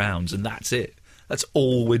songs in rounds, and that's it. That's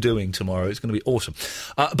all we're doing tomorrow. It's going to be awesome.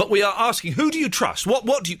 But we are asking, who do you trust? What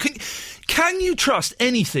do you... Can you trust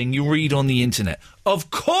anything you read on the internet?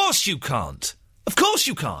 Of course you can't. Of course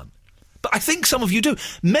you can't. But I think some of you do.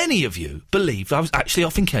 Many of you believed I was actually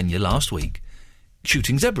off in Kenya last week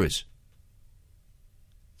shooting zebras.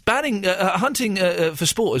 Hunting for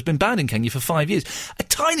sport has been banned in Kenya for 5 years. A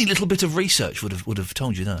tiny little bit of research would have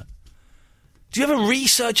told you that. Do you ever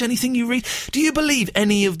research anything you read? Do you believe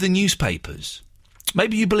any of the newspapers?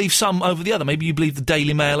 Maybe you believe some over the other. Maybe you believe the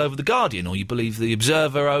Daily Mail over the Guardian, or you believe the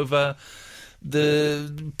Observer over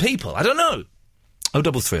the People. I don't know.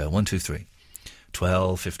 0330 123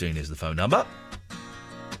 1215 is the phone number.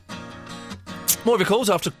 More of your calls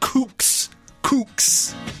after Kooks.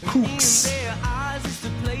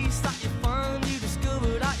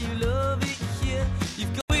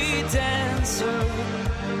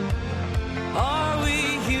 Are we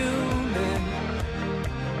human,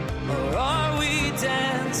 or are we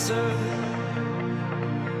dancer?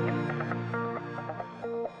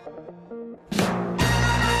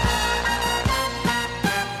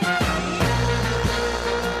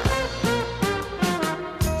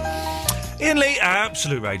 Ian Lee,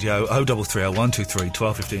 Absolute Radio, 0330 123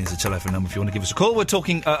 1215 is the telephone number if you want to give us a call. We're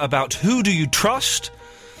talking about who do you trust?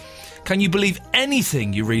 Can you believe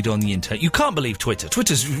anything you read on the internet? You can't believe Twitter.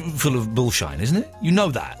 Twitter's full of bullshine, isn't it? You know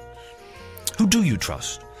that. Who do you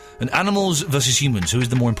trust? And animals versus humans, who is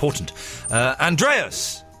the more important?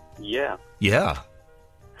 Andreas. Yeah. Yeah.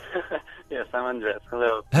 Yes, I'm Andreas.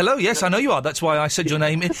 Hello. Hello, yes, I know you are. That's why I said your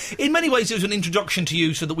name. In many ways, it was an introduction to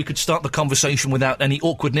you so that we could start the conversation without any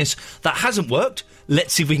awkwardness. That hasn't worked.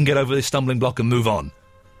 Let's see if we can get over this stumbling block and move on.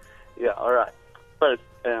 Yeah, all right. First,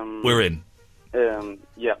 we're in.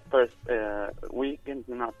 First, we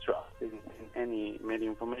cannot trust in any media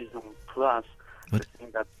information. Plus, the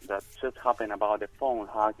thing that just happened about the phone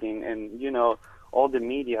hacking and, all the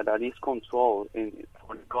media that is controlled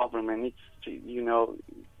for the government, it's,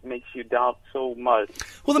 makes you doubt so much.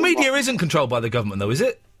 Well, the media isn't controlled by the government, though, is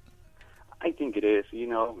it? I think it is.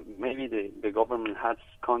 Maybe the government has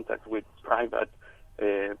contact with private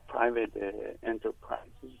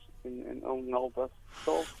enterprises and all that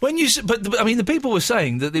stuff. The people were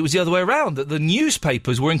saying that it was the other way around, that the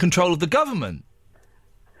newspapers were in control of the government.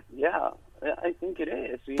 Yeah, I think it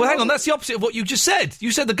is. Well, hang on, that's the opposite of what you just said.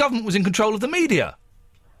 You said the government was in control of the media.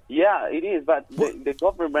 Yeah, it is, but the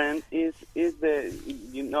government is the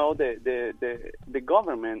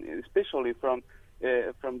government, especially from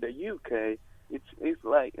the UK. It's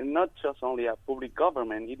like not just only a public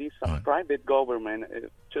government; it is a private government,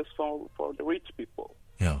 just for the rich people.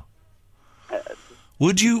 Yeah.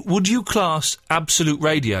 Would you class Absolute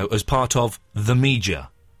Radio as part of the media?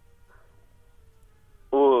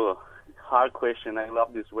 Oh, hard question. I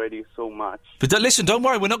love this radio so much. But listen, don't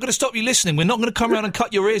worry. We're not going to stop you listening. We're not going to come around and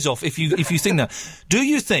cut your ears off if you think that. Do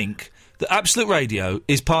you think that Absolute Radio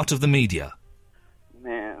is part of the media?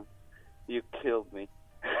 Man, you killed me.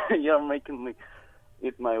 You're making me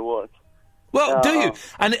eat my words. Well, do you?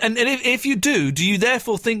 And if you do you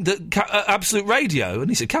therefore think that Absolute Radio, and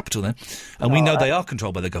he said Capital then, and we know they are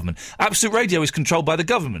controlled by the government, Absolute Radio is controlled by the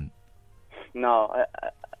government? No,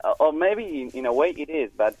 or maybe in a way it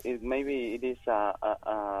is, but maybe it is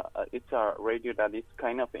it's a radio that is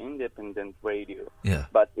kind of independent radio. Yeah.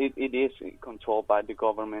 But it is controlled by the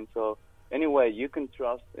government. So anyway, you can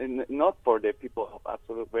trust, not for the people of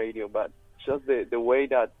Absolute Radio, but just the way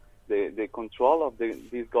that the control of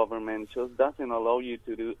this government just doesn't allow you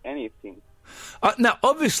to do anything. Now,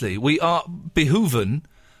 obviously, we are behooven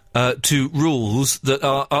to rules that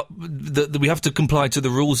are that we have to comply to the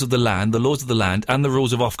rules of the land, the laws of the land, and the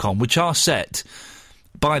rules of Ofcom, which are set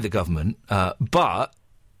by the government. But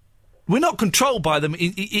we're not controlled by them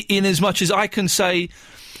in as much as I can say,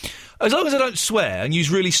 as long as I don't swear and use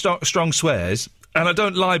really strong swears, and I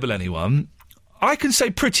don't libel anyone, I can say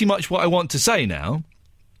pretty much what I want to say now.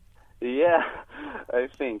 Yeah, I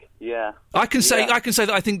think, yeah. I can say that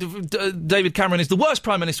I think David Cameron is the worst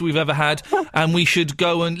Prime Minister we've ever had, and we should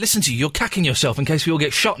go and listen to you. You're cacking yourself in case we all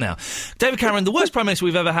get shot now. David Cameron, the worst Prime Minister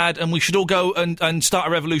we've ever had, and we should all go and start a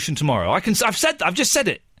revolution tomorrow. I've just said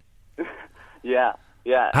it. Yeah.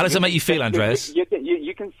 How does that make you feel, Andreas?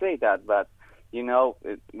 You can say that, but you know,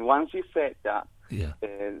 once you say that,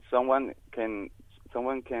 someone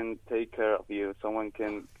can take care of you. Someone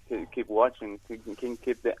can keep watching. Can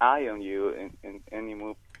keep the eye on you in any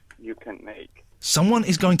move you can make. Someone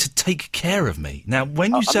is going to take care of me. Now,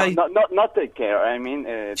 when you say not take care, I mean.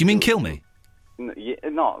 Do you mean kill me?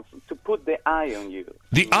 No, to put the eye on you.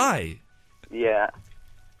 The eye. Yeah,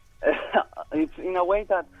 it's in a way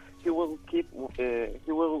that he will keep.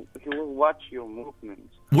 He will watch your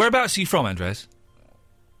movements. Whereabouts are you from, Andres?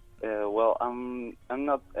 Well, I'm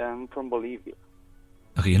not. I'm from Bolivia.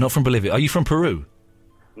 Okay, you're not from Bolivia. Are you from Peru?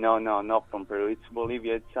 No, not from Peru. It's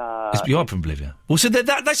Bolivia. You are from Bolivia. Well, so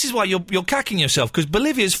this is why you're cacking yourself, because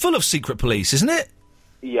Bolivia is full of secret police, isn't it?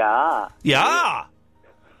 Yeah. Yeah.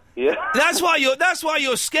 Yeah. That's why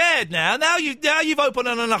you're scared now. Now you've opened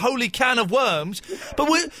a holy can of worms. But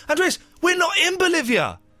Andres, we're not in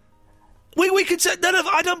Bolivia. We could say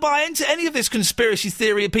I don't buy into any of this conspiracy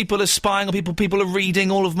theory of people are spying or people are reading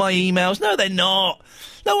all of my emails. No, they're not.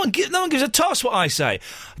 No one gives a toss what I say.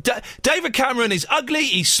 David Cameron is ugly.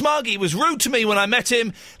 He's smug. He was rude to me when I met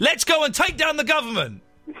him. Let's go and take down the government.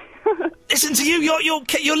 Listen to you.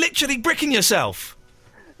 You're literally bricking yourself.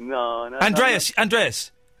 No. Andreas,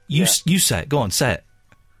 you say it. Go on, say it.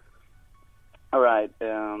 All right.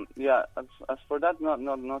 As for that, not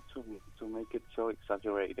to make it so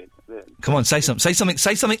exaggerated. Come on, say something.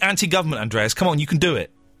 Say something anti-government, Andreas. Come on, you can do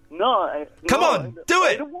it. Come on, do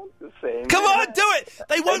it. I don't want to say. Come on, do it.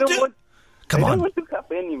 They won't do. Come on. I don't want to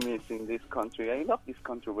have enemies in this country. I love this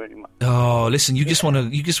country very much. Oh, listen, you just want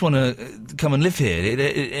to come and live here.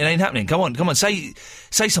 It ain't happening. Come on, say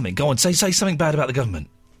something. Go on, say something bad about the government.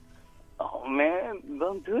 Oh man,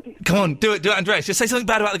 don't do this. Come on, do it, Andreas. Just say something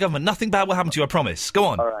bad about the government. Nothing bad will happen to you, I promise. Go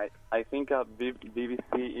on. All right. I think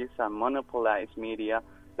BBC is a monopolized media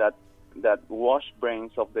that wash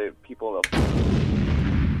brains of the people of.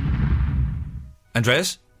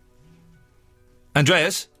 Andreas?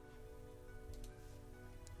 Andreas?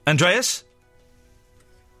 Andreas?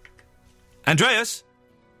 Andreas?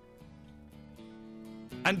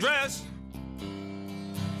 Andreas?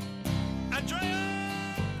 Andreas?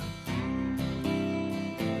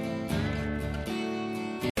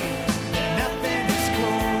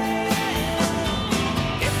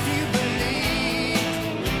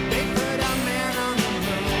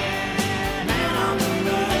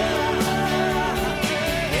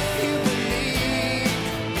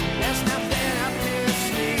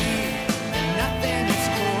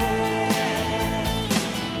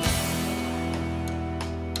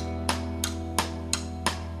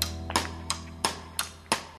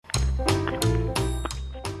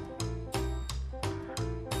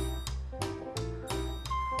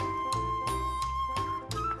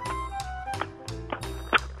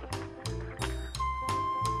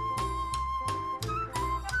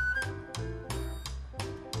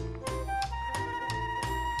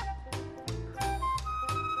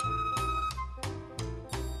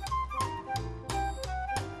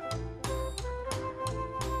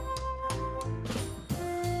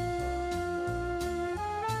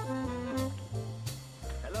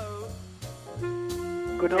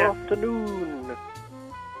 Good afternoon.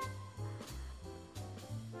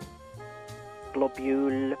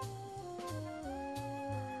 Globule.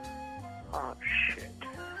 Oh, shit.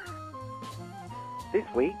 This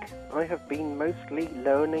week, I have been mostly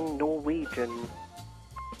learning Norwegian.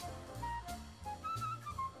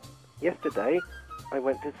 Yesterday, I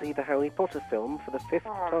went to see the Harry Potter film for the 5th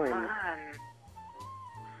time. Man.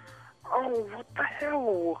 Oh, what the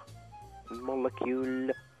hell?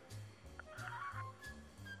 Molecule.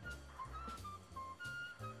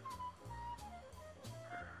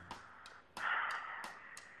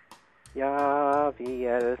 Ja, vi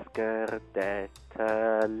älskar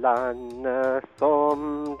detta land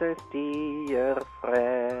som det stiger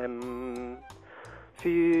fram.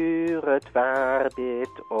 412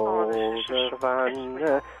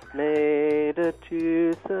 overvannet med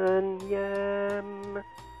 1000 hjem.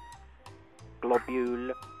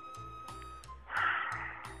 Globule.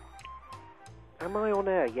 Am I on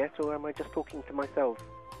air yet, or am I just talking to myself?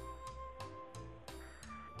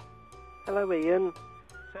 Hello, Ian.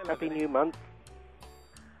 Happy New Month.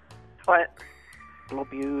 What?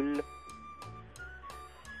 Globule.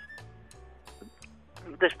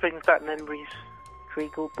 This brings back memories.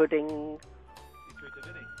 Treacle pudding.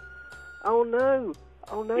 Oh no!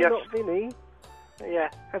 Oh no, Yes. not Vinny. Yeah.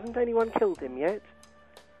 Hasn't anyone killed him yet?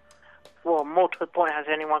 Well, more to the point, has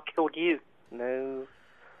anyone killed you? No.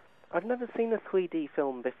 I've never seen a 3D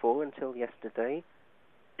film before until yesterday.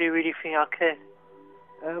 Do you really think I care?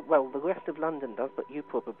 Well, the rest of London does, but you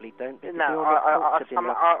probably don't. Because No, you're not cultured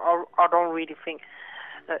enough. I don't really think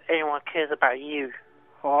that anyone cares about you.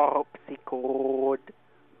 Harpsichord.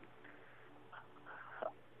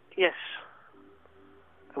 Yes.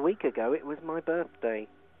 A week ago, it was my birthday.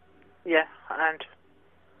 Yeah, and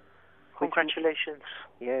congratulations.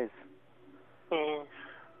 Yes. Yes.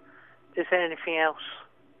 Is there anything else?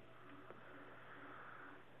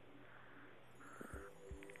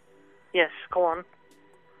 Yes, go on.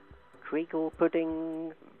 Treacle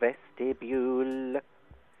pudding, vestibule.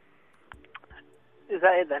 Is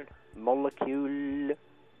that it then? Molecule.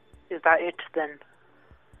 Is that it then?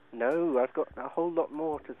 No, I've got a whole lot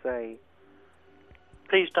more to say.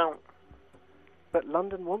 Please don't. But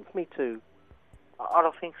London wants me to. I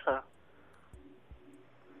don't think so.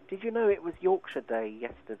 Did you know it was Yorkshire Day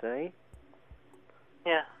yesterday?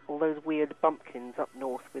 Yeah. All those weird bumpkins up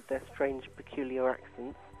north with their strange, peculiar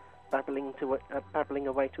accents, babbling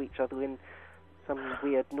away to each other in some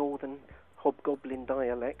weird northern hobgoblin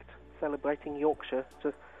dialect, celebrating Yorkshire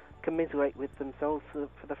to commiserate with themselves for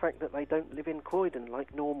the fact that they don't live in Croydon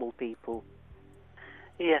like normal people.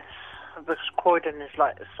 Yes, because Croydon is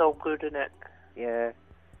like so good, isn't it? Yeah.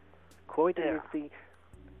 Croydon is the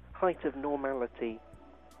height of normality.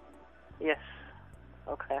 Yes.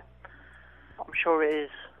 Okay. I'm sure it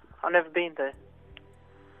is. I've never been there.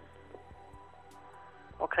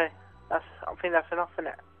 Okay. I think that's enough, isn't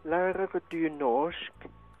it? Lærer du norsk?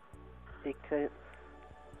 Ikke...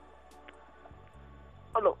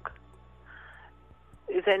 Oh, look.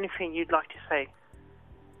 Is there anything you'd like to say?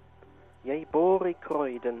 Jeg bor I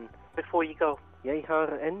Croydon. Before you go. Jeg har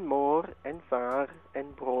en mor, en far,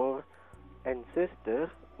 en bror, en søster,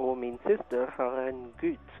 og min søster har en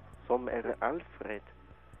gutt som Alfred.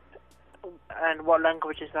 And what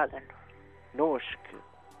language is that then? Norsk.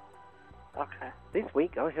 Okay. This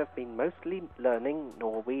week I have been mostly learning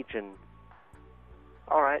Norwegian.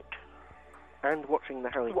 All right. And watching the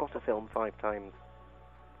Harry Potter film 5 times.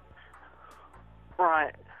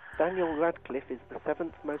 Right. Daniel Radcliffe is the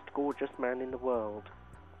 7th most gorgeous man in the world.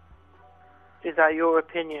 Is that your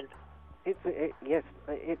opinion? Yes,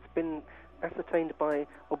 it's been ascertained by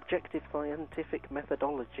objective scientific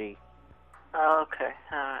methodology. Okay,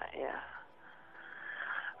 yeah.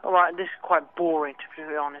 Alright, this is quite boring, to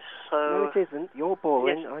be honest, so... No, it isn't. You're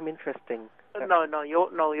boring. Yes. I'm interesting. No,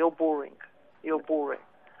 you're boring. You're boring.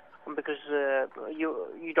 Because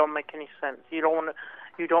you don't make any sense. You don't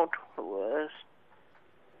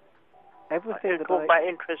everything that talk about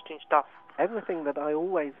interesting stuff. Everything that I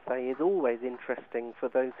always say is always interesting for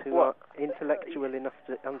those who are intellectual enough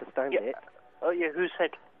to understand it. Oh, yeah, who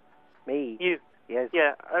said? Me. You. Yes.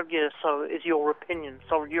 Yeah, so it's your opinion.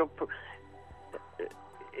 So your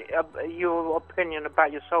opinion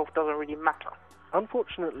about yourself doesn't really matter.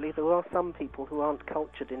 Unfortunately, there are some people who aren't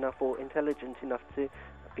cultured enough or intelligent enough to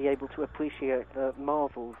be able to appreciate the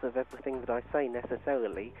marvels of everything that I say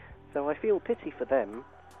necessarily. So I feel pity for them,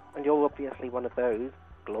 and you're obviously one of those.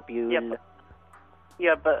 Globule.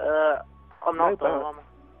 Yeah, but I'm not. No buts.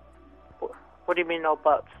 What do you mean no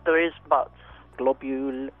buts? There is buts.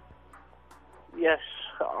 Globule. Yes,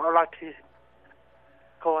 I'd like to...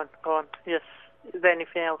 Go on. Yes. Is there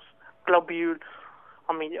anything else? Globule.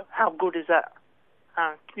 I mean, how good is that?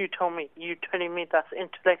 You telling me that's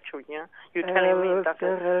intellectual, yeah? You're telling me that's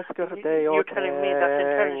intelligent.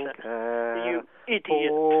 You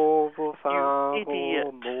idiot.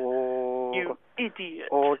 You idiot.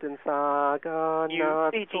 Orden saga You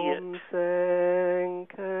natt idiot. som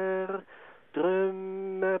sänker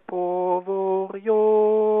drömme på vår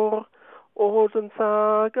jord. Orden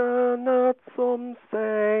saga natt som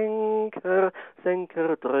sänker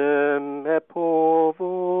drömme på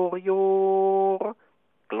vår jord.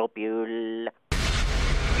 Globule.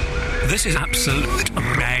 This is Absolute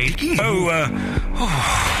Radio.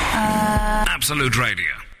 Absolute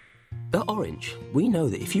Radio. At Orange, we know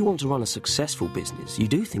that if you want to run a successful business, you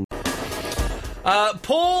do things...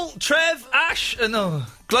 Paul, Trev, Ash, and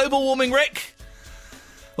Global Warming Rick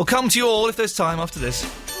will come to you all if there's time after this.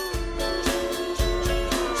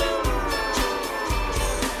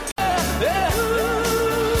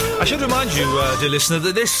 I should remind you, dear listener,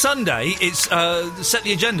 that this Sunday it's Set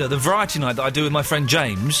the Agenda, the variety night that I do with my friend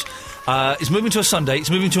James. It's moving to a Sunday. It's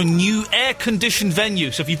moving to a new air-conditioned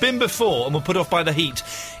venue. So if you've been before and were put off by the heat,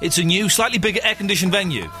 it's a new, slightly bigger air-conditioned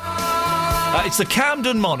venue. It's the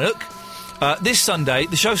Camden Monarch. This Sunday,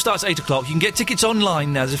 the show starts at 8 o'clock. You can get tickets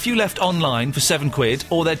online now. There's a few left online for £7,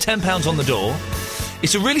 or they're £10 on the door.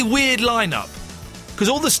 It's a really weird lineup, because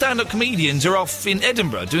all the stand-up comedians are off in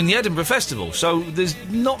Edinburgh doing the Edinburgh Festival, so there's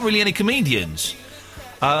not really any comedians.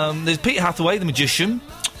 There's Peter Hathaway, the magician.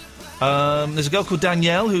 There's a girl called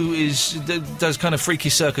Danielle who does kind of freaky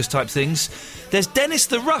circus type things. There's Dennis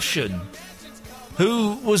the Russian,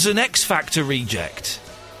 who was an X Factor reject.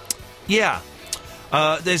 Yeah.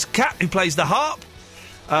 There's Kat, who plays the harp.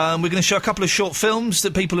 We're going to show a couple of short films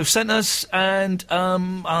that people have sent us, and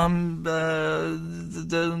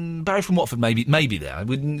Barry from Watford maybe there.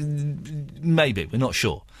 Maybe, we're not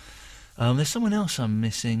sure. There's someone else I'm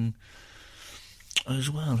missing as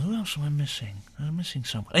well. Who else am I missing? I'm missing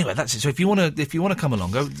someone. Anyway, that's it. So if you want to come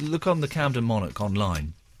along, go look on the Camden Monarch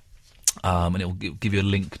online. And it will give you a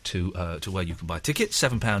link to where you can buy tickets,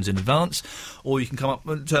 £7 in advance, or you can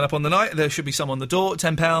turn up on the night. There should be some on the door,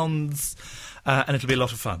 £10, and it'll be a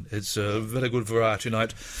lot of fun. It's a very good variety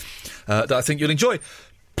night that I think you'll enjoy.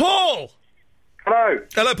 Paul!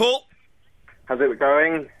 Hello, Paul. How's it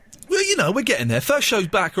going? Well, we're getting there. First shows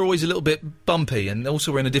back are always a little bit bumpy, and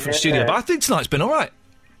also we're in a different studio, but I think tonight's been all right.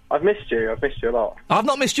 I've missed you a lot. I've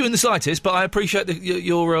not missed you in the slightest, but I appreciate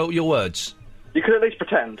your words. You could at least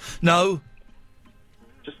pretend. No.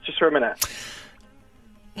 Just for a minute.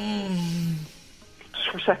 Just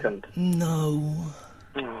for a second. No.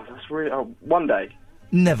 Oh, that's really... Oh, one day.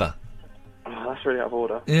 Never. Oh, that's really out of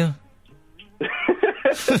order. Yeah.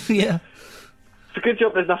 Yeah. It's a good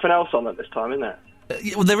job there's nothing else on at this time, isn't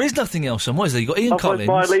it? Well, there is nothing else on. What is there? You've got Ian Collins.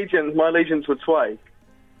 My allegiance would sway.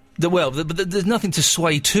 But there's nothing to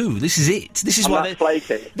sway to. This is it. This is why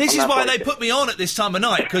they put me on at this time of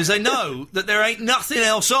night, because they know that there ain't nothing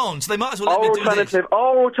else on, so they might as well let me do this.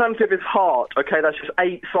 Our alternative is Heart. Okay, that's just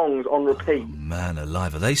 8 songs on repeat. Oh, man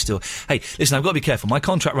alive, are they still? Hey, listen, I've got to be careful. My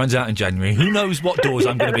contract runs out in January. Who knows what doors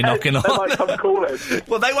I'm going to be knocking on? They might come calling.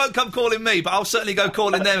 Well, they won't come calling me, but I'll certainly go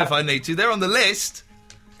calling them if I need to. They're on the list.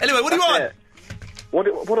 Anyway, what do you want? What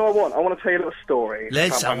do I want? I want to tell you a little story.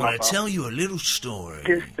 I want to tell you a little story.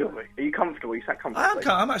 Good story. Are you comfortable? You sat comfortably?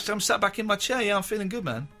 I'm sat back in my chair. Yeah, I'm feeling good,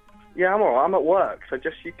 man. Yeah, I'm all right. I'm at work, so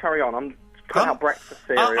just you carry on. I'm putting out breakfast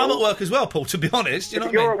cereals. I'm at work as well, Paul, to be honest.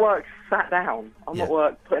 You're at work, sat down. I'm at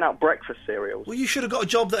work putting out breakfast cereals. Well, you should have got a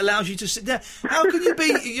job that allows you to sit there. How can you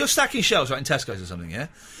be... You're stacking shelves, right, in Tesco's or something, yeah?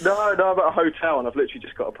 No, I'm at a hotel, and I've literally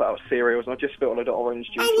just got to put out cereals, and I've just spilled a little orange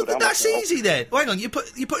juice. Oh, well, that's easy then. Well, hang on, you're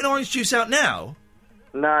putting orange juice out now?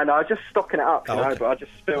 No, I'm just stocking it up, you know, but I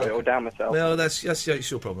just spilled it all down myself. Well, that's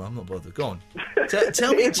your problem. I'm not bothered. Go on.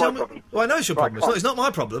 Tell me. Well, I know it's your problem. It's not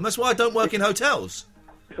my problem. That's why I don't work in hotels.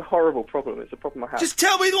 It's a horrible problem. It's a problem I have. Just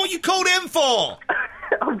tell me what you called in for!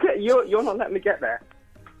 You're not letting me get there.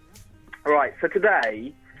 Right, so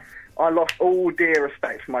today, I lost all dear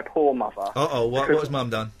respect for my poor mother. Uh-oh, what has Mum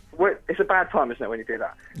done? It's a bad time, isn't it, when you do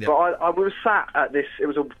that? Yep. But I was sat at this... It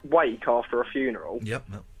was a wake after a funeral. Yep.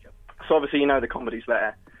 So obviously, you know, the comedy's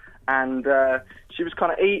there. And she was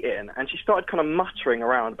kind of eating, and she started kind of muttering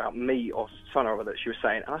around about meat or something or other that she was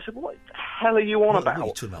saying. And I said, what the hell are you on about? What are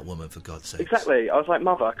you talking about, woman, for God's sake? Exactly. I was like,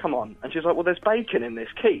 Mother, come on. And she was like, well, there's bacon in this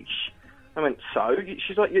quiche. I went, so?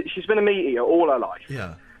 She's like, she's been a meat eater all her life.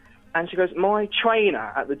 Yeah. And she goes, my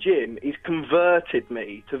trainer at the gym, he's converted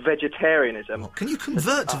me to vegetarianism. Can you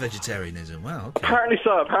convert to vegetarianism? Wow, okay. Apparently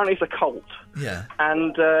so. Apparently it's a cult. Yeah.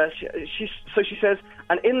 And she says,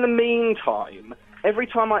 and in the meantime, every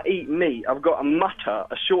time I eat meat, I've got to mutter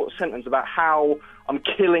a short sentence about how I'm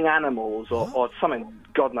killing animals or something.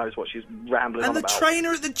 God knows what she's rambling on about. And the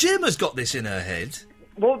trainer at the gym has got this in her head.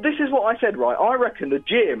 Well, this is what I said, right? I reckon the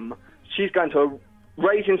gym, she's going to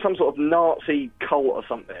raise in some sort of Nazi cult or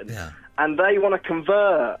something. Yeah. And they want to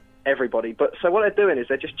convert everybody. But so what they're doing is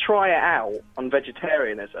they just try it out on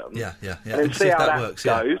vegetarianism. Yeah. And then see how that works,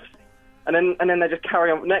 goes. And then they just carry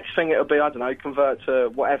on. Next thing it'll be, I don't know, convert to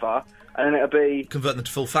whatever. And then it'll be... Convert them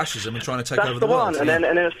to full fascism and trying to take over the world. That's the one.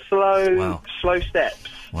 And then slow steps.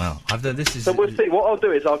 Wow. This is... So we'll see. What I'll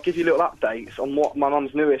do is I'll give you little updates on what my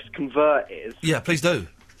mum's newest convert is. Yeah, please do.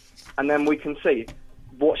 And then we can see.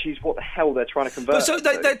 what the hell they're trying to convert. But so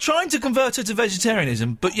they're trying to convert her to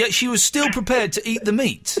vegetarianism, but yet she was still prepared to eat the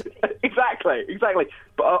meat. Exactly.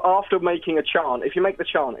 But after making a chant, if you make the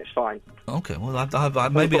chant, it's fine. Okay, well,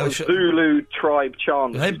 maybe I should... Zulu tribe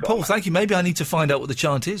chant. Hey, Paul, thank you. Maybe I need to find out what the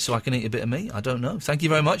chant is so I can eat a bit of meat. I don't know. Thank you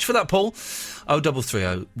very much for that, Paul.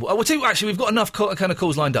 0330. We'll tell you, actually, we've got enough kind of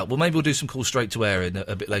calls lined up. Well, maybe we'll do some calls straight to air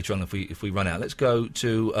a bit later on if we run out. Let's go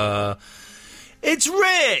to... it's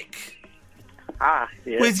Rick! Ah,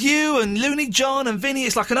 yeah. With you and Looney John and Vinny.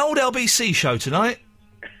 It's like an old LBC show tonight.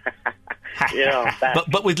 Yeah, I'm back.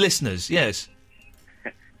 But with listeners, yes.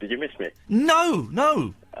 Did you miss me? No.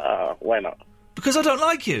 Why not? Because I don't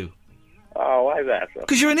like you. Oh, why is that?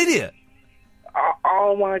 Because you're an idiot.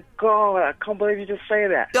 Oh my God, I can't believe you just say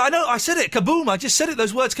that. I know, I said it. Kaboom, I just said it.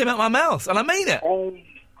 Those words came out of my mouth, and I mean it. Oh,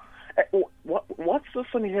 what's the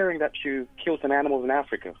funny hearing that you killed some animals in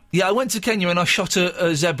Africa? Yeah, I went to Kenya and I shot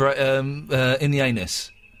a zebra in the anus.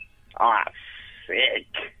 Ah, sick.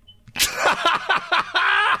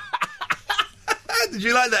 Did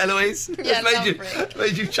you like that, Eloise? Yeah,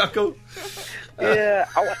 made you chuckle. Yeah,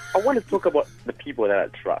 I want to talk about the people that I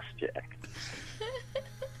trust, yeah.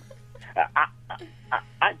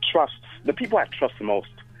 I trust, the people I trust the most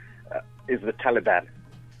is the Taliban.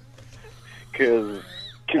 Because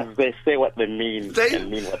they say what they mean and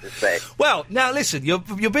mean what they say. Well, now listen, you're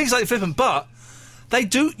being slightly flippant, but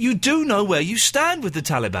you do know where you stand with the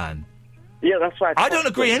Taliban. Yeah, that's right. I don't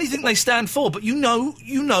agree anything they stand for, but you know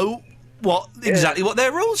exactly what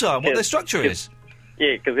their rules are and what their structure is.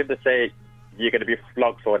 Yeah, because if they say you're going to be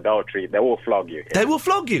flogged for adultery, they will flog you. They will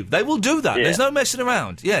flog you. They will do that. Yeah. There's no messing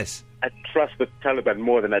around. Yes. I trust the Taliban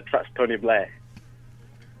more than I trust Tony Blair.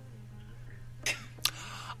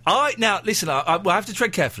 Now, listen, I have to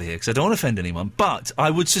tread carefully here because I don't want to offend anyone, but I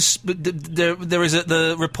would there is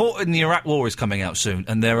the report in the Iraq War is coming out soon,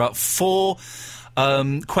 and there are 4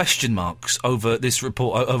 question marks over this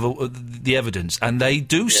report, over the evidence, and they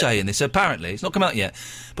do say in this, apparently, it's not come out yet,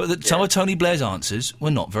 but that some of Tony Blair's answers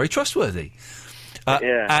were not very trustworthy.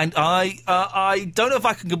 And I don't know if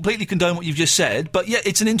I can completely condone what you've just said, but yeah,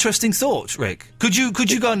 it's an interesting thought, Rick. Could you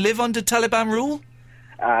go and live under Taliban rule?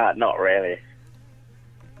 Not really.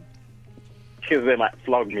 Because they might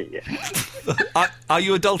flog me. Yeah. Are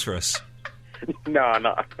you adulterous? No, I'm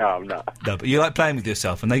not. No, but you like playing with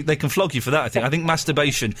yourself, and they can flog you for that. I think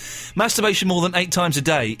masturbation more than 8 times a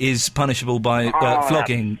day is punishable by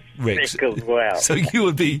flogging, Rick. Sick as well. So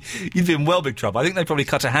you'd be in well big trouble. I think they'd probably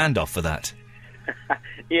cut a hand off for that.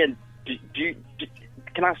 Ian,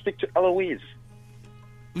 can I stick to Eloise?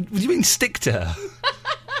 What do you mean stick to her?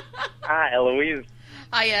 Hi, Eloise.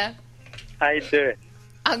 Hiya. How you doing?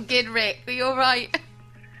 I'm good, Rick. Are you all right?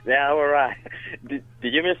 Yeah, I'm all right. Did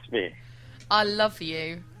you miss me? I love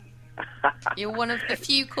you. You're one of the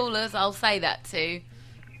few callers I'll say that to.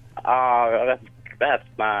 Oh, that's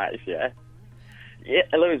nice, yeah. Yeah,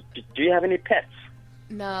 Eloise, do you have any pets?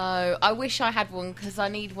 No, I wish I had one because I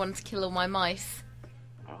need one to kill all my mice.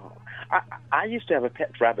 Oh, I used to have a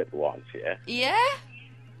pet rabbit once, yeah. Yeah?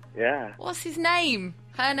 Yeah. What's his name?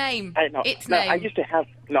 Her name? Its no, name? I used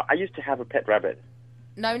to have a pet rabbit.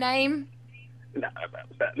 No name? No,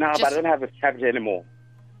 but I don't have it anymore.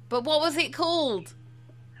 But what was it called?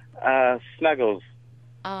 Snuggles.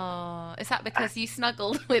 Oh, is that because you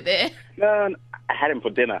snuggled with it? No, I had him for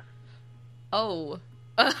dinner. Oh.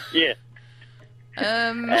 Yeah.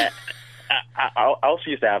 I also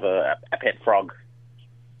used to have a pet frog.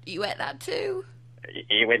 You ate that too?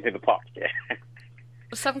 He went in the pot, yeah.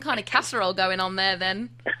 Some kind of casserole going on there then.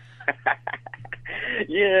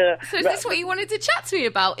 Yeah. So is this what you wanted to chat to me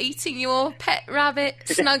about? Eating your pet rabbit,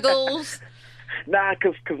 Snuggles? Nah,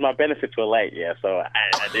 because my benefits were late, yeah, so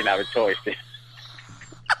I didn't have a choice.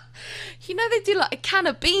 You know they do like a can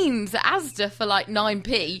of beans at Asda for like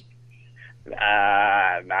 9p. No,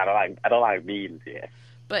 I don't like beans, yeah.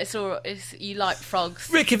 But you like frogs.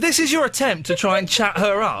 Rick, if this is your attempt to try and chat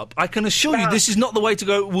her up, I can assure you this is not the way to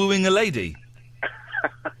go wooing a lady.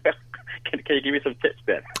 Can you give me some tips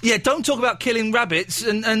then? Yeah, don't talk about killing rabbits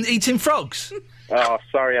and eating frogs. Oh,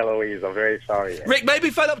 sorry, Eloise. I'm very sorry. Yeah. Rick, maybe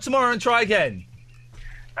phone up tomorrow and try again.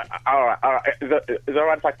 All right. Is it all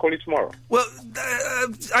right if I call you tomorrow? Well,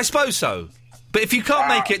 I suppose so. But if you can't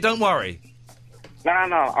make it, don't worry. No,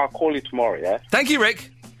 I'll call you tomorrow, yeah? Thank you, Rick.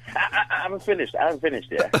 I haven't finished,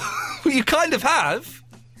 yeah? Well, you kind of have.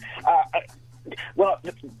 Well,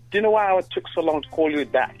 do you know why it took so long to call you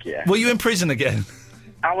back, yeah? Were you in prison again?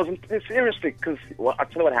 I wasn't, seriously, because, well, I'll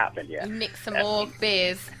tell you what happened, yeah? You mixed some more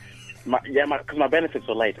beers. Because my benefits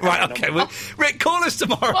were late. Right, okay. Well, Rick, call us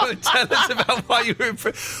tomorrow and tell us about why you were in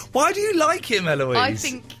prison. Why do you like him, Eloise? I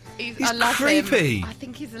think I love creepy. him. I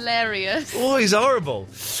think he's hilarious. Oh, he's horrible.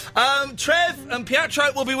 Trev and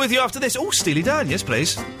Pietro will be with you after this. Oh, Steely Dan, yes,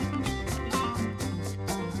 please.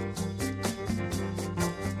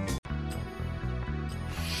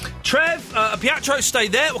 Trev, Pietro, stay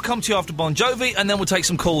there. We'll come to you after Bon Jovi, and then we'll take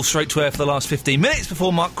some calls straight to air for the last 15 minutes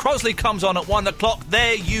before Mark Crosley comes on at 1 o'clock.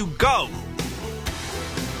 There you go.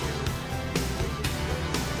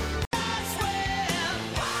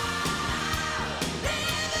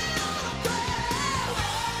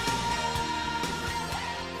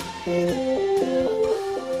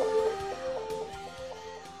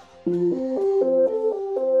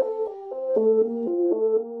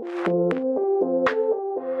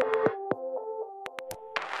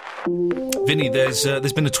 Vinny, there's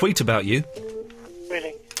been a tweet about you.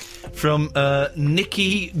 Really? From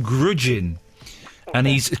Nicky Grudgin. Okay. And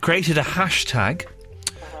he's created a hashtag,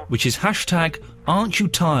 which is hashtag aren't you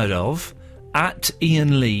tired of at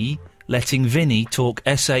Ian Lee letting Vinny talk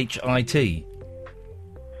shit.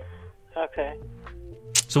 Okay.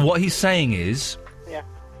 So what he's saying is... Yeah.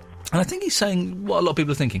 And I think he's saying what a lot of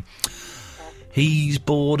people are thinking. He's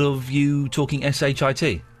bored of you talking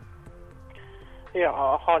shit. Yeah,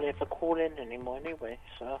 I hardly ever call in anymore anyway,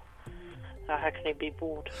 so how can he be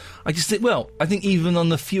bored? I just think, well, I think even on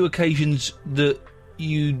the few occasions that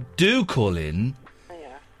you do call in,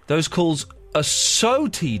 those calls are so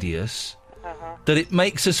tedious that it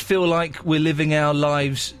makes us feel like we're living our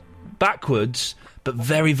lives backwards, but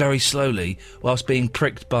very, very slowly, whilst being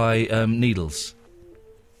pricked by needles.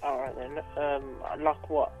 Alright then, like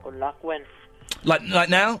what? Or like when? Like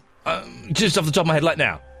now? Just off the top of my head, like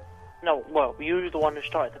now? No, well, you were the one who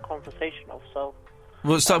started the conversation off, so...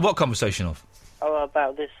 Well, start what conversation off?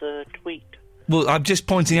 About this tweet. Well, I'm just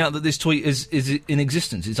pointing out that this tweet is in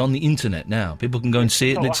existence. It's on the internet now. People can go and see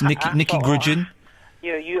it, and it's Nicky Grudgin.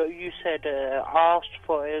 Yeah, you said, I asked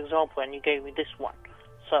for an example, and you gave me this one.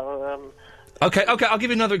 So, Okay, I'll give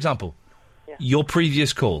you another example. Yeah. Your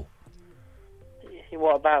previous call.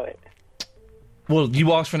 What about it? Well,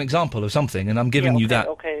 you asked for an example of something, and I'm giving you that.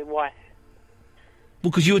 Okay, why? Well,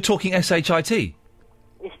 because you were talking shit.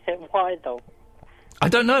 Yeah, why though? I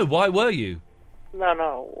don't know. Why were you?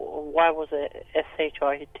 No. Why was it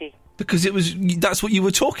shit? Because that's what you were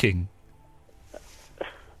talking.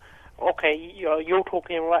 Okay, you're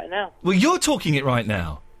talking right now. Well, you're talking it right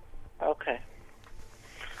now. Okay.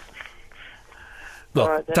 Well,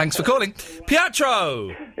 right, thanks for calling. Pietro!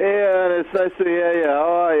 Yeah, it's nice to hear you.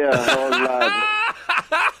 How are you, old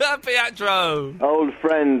lad? Pietro! Old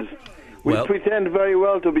friend. We Well- pretend very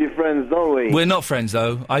well to be friends, don't we? We're not friends,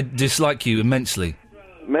 though. I dislike you immensely.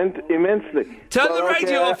 Immensely. Turn Well, the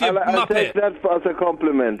radio off, you I'll muppet. take that as a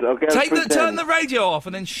compliment, okay? I'll Turn the radio off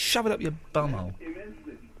and then shove it up your bumhole.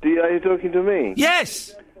 Are you talking to me?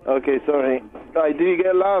 Yes! Okay, sorry. Right, do you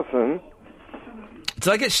get Larson?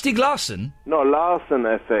 Did I get Stieg Larsson? No, Larson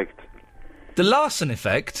effect. The Larson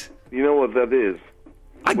effect? You know what that is?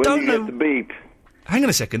 I when don't you know. Get the beep. Hang on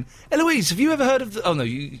a second. Eloise, have you ever heard of the... Oh, no. Have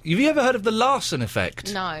you ever heard of the Larson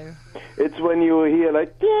effect? No. It's when you hear,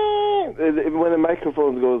 like, when the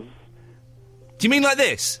microphone goes... Do you mean like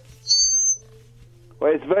this?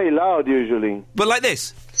 Well, it's very loud, usually. But like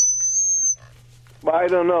this? But I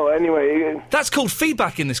don't know. Anyway... That's called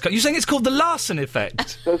feedback in this country. You're saying it's called the Larson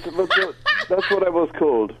effect? That's what I was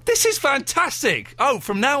called. This is fantastic. Oh,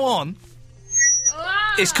 from now on...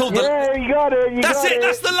 It's called the... Yeah, you got it. That's it.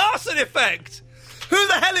 That's the Larson effect. Who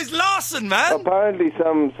the hell is Larson, man? Apparently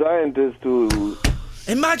some scientist who...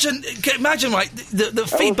 Imagine, right, the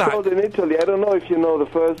feedback... I was told in Italy, I don't know if you know the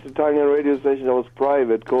first Italian radio station that was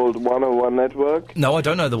private called 101 Network. No, I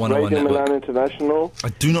don't know the 101 Radio Network. Milan International. I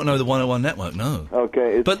do not know the 101 Network, no.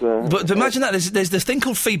 Okay, it's... But imagine that, there's this thing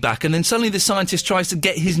called feedback, and then suddenly the scientist tries to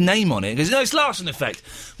get his name on it, and goes, no, it's Larson effect.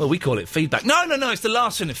 Well, we call it feedback. No, it's the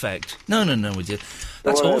Larson effect. No, we did.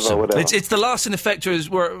 That's awesome. Whatever. It's the Larson effect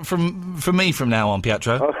from me from now on,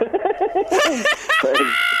 Pietro.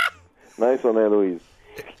 Nice one, Eloise.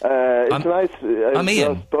 It's nice. I'm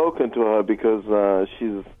Ian. I've spoken to her because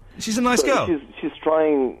she's a nice girl. She's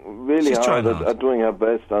trying really hard at doing her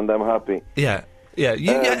best, and I'm happy. Yeah.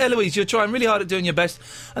 Eloise, you're trying really hard at doing your best,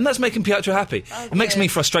 and that's making Pietro happy. Oh, it makes me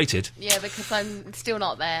frustrated. Yeah, because I'm still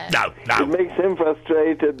not there. No. It makes him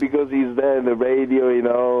frustrated because he's there in the radio, you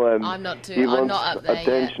know, and I'm not he wants not up there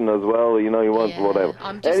attention as well, you know, he wants whatever.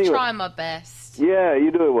 I'm just trying my best. Yeah,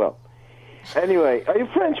 you do it well. Anyway, are you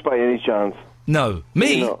French by any chance? No.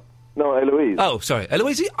 Me? No, Eloise. Oh, sorry.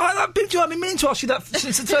 Eloise, I've been meaning to ask you that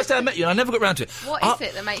since the first day I met you, and I never got round to it. What is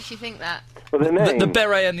it that makes you think that? Well, the name? The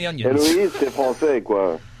beret and the onions. Eloise, c'est français,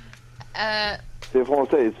 quoi. C'est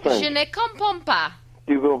français, it's French. Je ne comprends pas.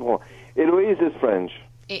 Tu comprends. Eloise is French.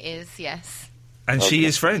 It is, yes. And she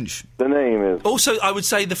is French. The name is. Also, I would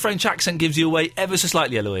say the French accent gives you away ever so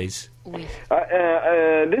slightly, Eloise. Oui.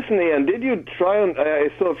 Listen, Ian, did you try on... I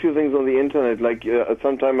saw a few things on the internet, like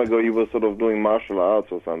some time ago you were sort of doing martial arts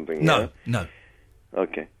or something. No, yeah? no.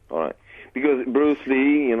 Okay, all right. Because Bruce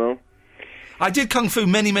Lee, you know... I did Kung Fu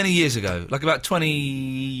many, many years ago, like about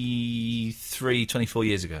 23, 24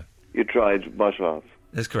 years ago. You tried martial arts?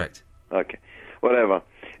 That's correct. Okay, whatever.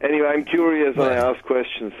 Anyway, I'm curious when I ask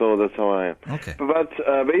questions, so that's how I am. Okay. But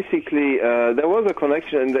basically, there was a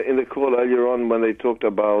connection in the call earlier on when they talked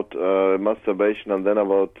about masturbation and then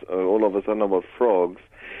about, all of a sudden, about frogs.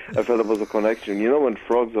 I felt there was a connection. You know, when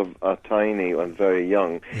frogs are tiny and very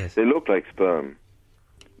young, they look like sperm.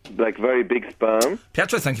 Like very big sperm.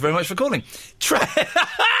 Pietro, thank you very much for calling.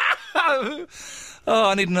 Oh,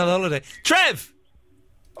 I need another holiday. Trev!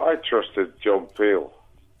 I trusted John Peel.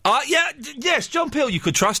 Yes, John Peel you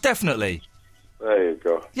could trust, definitely. There you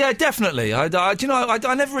go. Yeah, definitely. I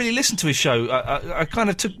never really listened to his show. I kind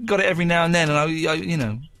of got it every now and then, and I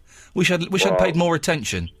wish I'd paid more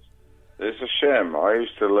attention. It's a shame. I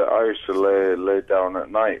used to lay down at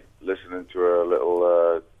night listening to a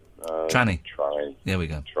little Tranny. Tranny. There we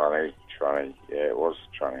go. Tranny. Yeah, it was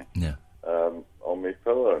Tranny. Yeah. On my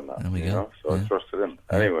pillow and that. There we go. Know? So Yeah. I trusted him.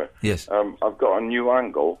 Yeah. Anyway. Yes. I've got a new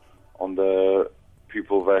angle on the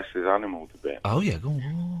people versus animal debate. Oh yeah, go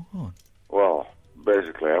on. Well,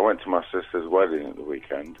 basically, I went to my sister's wedding at the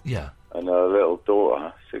weekend. Yeah. And her little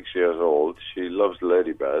daughter, 6 years old, she loves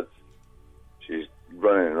ladybirds. She's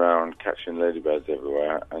running around catching ladybirds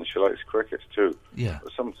everywhere, and she likes crickets too. Yeah.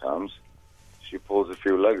 But sometimes she pulls a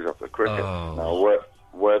few legs off the cricket. Oh. Now,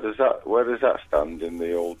 where does that stand in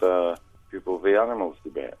the old people v animals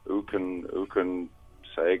debate? Who can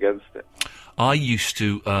say against it? I used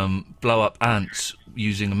to blow up ants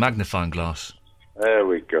using a magnifying glass. There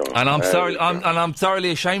we go. And I'm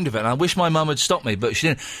thoroughly ashamed of it. And I wish my mum had stopped me, but she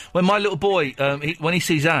didn't. When my little boy, when he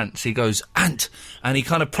sees ants, he goes ant, and he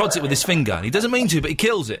kind of prods it with his finger. And he doesn't mean to, but he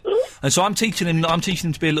kills it. And so I'm teaching him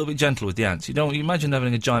to be a little bit gentle with the ants. You imagine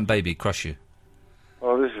having a giant baby crush you.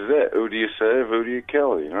 Well, this is it. Who do you save? Who do you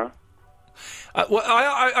kill? You know. Well,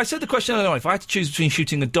 I said the question earlier on. If I had to choose between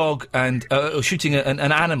shooting a dog and or shooting an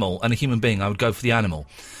animal and a human being, I would go for the animal.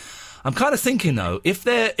 I'm kind of thinking though, if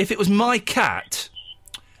it was my cat,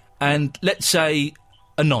 and let's say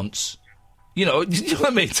a nonce, you know what I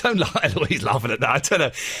mean? Don't lie, Eloise laughing at that. I don't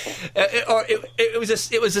know. Or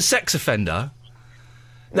it was a sex offender.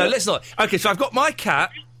 No, let's not. Okay, so I've got my cat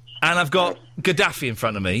and I've got Gaddafi in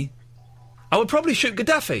front of me. I would probably shoot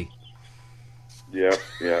Gaddafi. Yeah.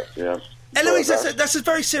 Eloise, that's a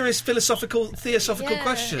very serious theosophical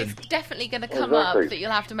question. It's definitely going to come up that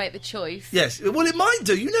you'll have to make the choice. Yes, well, it might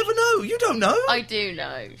do. You never know. You don't know. I do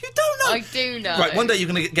know. You don't know. I do know. Right, one day you're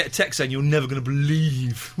going to get a text saying you're never going to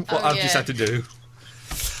believe what I've just had to do.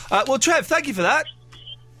 Well, Trev, thank you for that.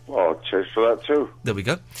 Well, cheers for that too. There we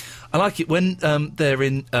go. I like it when they're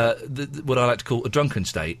in what I like to call a drunken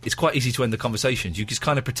state. It's quite easy to end the conversations. You just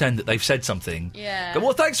kind of pretend that they've said something. Yeah. Go,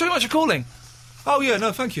 well, thanks very much for calling. Oh, yeah,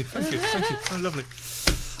 no, thank you. Oh, lovely.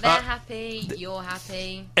 They're happy, you're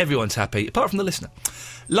happy. Everyone's happy, apart from the listener.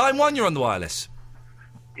 Line 1, you're on the wireless.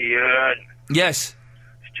 Yeah. Yes.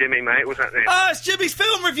 It's Jimmy, mate. What's happening? It's Jimmy's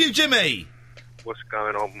film review, Jimmy. What's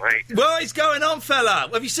going on, mate? What is going on, fella?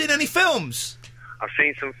 Have you seen any films? I've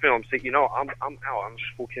seen some films. You know, I'm out. I'm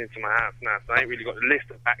just walking into my house now, so I ain't really got the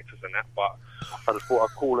list of actors and that, but I just thought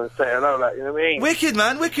I'd call and say hello, like, you know what I mean? Wicked,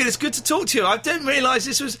 man, wicked. It's good to talk to you. I didn't realise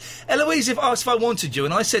this was... Eloise asked if I wanted you,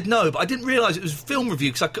 and I said no, but I didn't realise it was film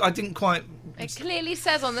review, because I didn't quite... It clearly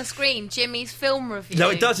says on the screen, Jimmy's film review.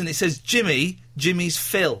 No, it doesn't. It says Jimmy's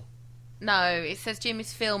Phil. No, it says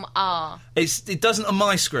Jimmy's film R. It doesn't on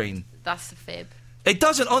my screen. That's a fib. It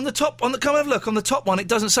doesn't on the top. Come have a look on the top one. It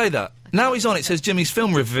doesn't say that. Okay. Now he's on. It says Jimmy's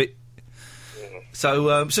film review.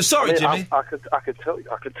 So sorry, Jimmy. I could tell you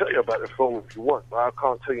about the film if you want, but I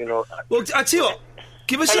can't tell you no. Well, I tell you what.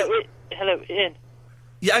 Give us. Hello, Ian.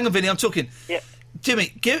 Yeah, hang on, Vinny. I'm talking. Yeah.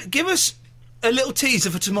 Jimmy, give us a little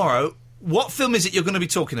teaser for tomorrow. What film is it you're going to be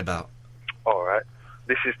talking about? All right.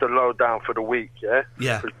 This is the lowdown for the week. Yeah.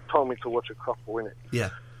 Yeah. You told me to watch a couple, innit?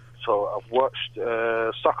 Yeah. So I've watched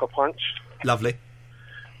Sucker Punch. Lovely.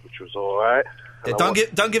 Which was all right.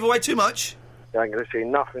 Don't give away too much. I ain't going to say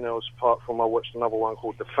nothing else apart from I watched another one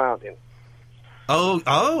called The Fountain. Oh,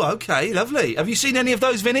 okay, lovely. Have you seen any of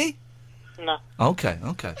those, Vinny? No. Okay.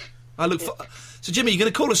 I look for... So, Jimmy, you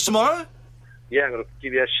going to call us tomorrow? Yeah, I'm going to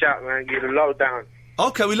give you a shout, man, give you the lowdown.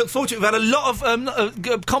 Okay, we look forward to it. We've had a lot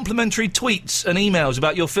of complimentary tweets and emails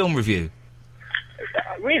about your film review.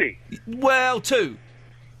 Really? Well, two.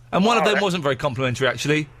 And one of them wasn't very complimentary,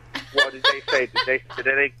 actually. What, What did they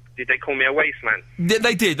say? Did they call me a waste man?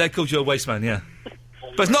 They did. They called you a waste man, yeah.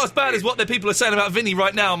 But it's not as bad as what the people are saying about Vinny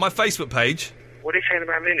right now on my Facebook page. What are they saying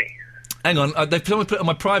about Vinny? Hang on, they've put it on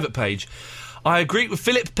my private page. I agree with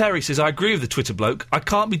Philip Perry says, I agree with the Twitter bloke. I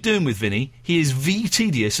can't be doing with Vinny. He is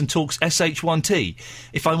tedious and talks SH1T.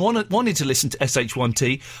 If I wanted to listen to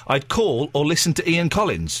SH1T, I'd call or listen to Ian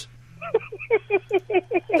Collins.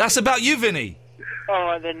 That's about you, Vinny. All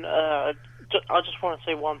right, then, I just want to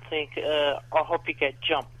say one thing. I hope you get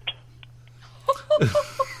jumped.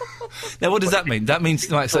 Now, what does that mean? That means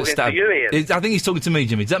like Talking to stabbed. you, Ian. I think he's talking to me,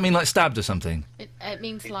 Jimmy. Does that mean like stabbed or something? It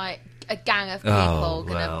means like a gang of people Oh,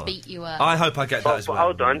 gonna well. beat you up. I hope I get that as well.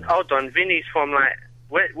 Hold on. Vinny's from like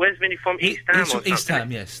where's Vinny from? East Ham or He's from something? East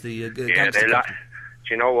Ham, yes. The Yeah, gangster they like. country.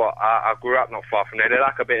 Do you know what? I grew up not far from there. They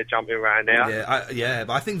like a bit of jumping around there. Yeah,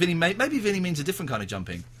 but I think Vinny maybe Vinny means a different kind of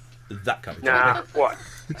jumping. That kind of Nah, jumping. what?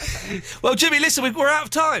 Well, Jimmy, listen, we're out of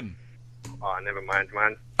time. Oh, never mind,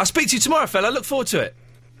 man. I'll speak to you tomorrow, fella. I look forward to it.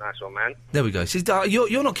 Nice one, man. There we go. See,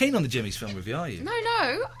 you're not keen on the Jimmy's film review, are you? No,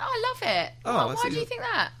 I love it. Oh, I why thought do you think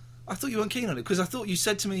that? I thought you weren't keen on it because I thought you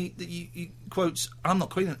said to me that you quotes, I'm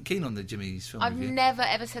not keen on the Jimmy's film I've review. never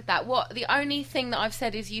ever said that. The only thing that I've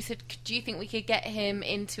said is you said, do you think we could get him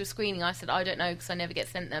into a screening? I said, I don't know because I never get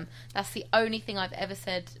sent them. That's the only thing I've ever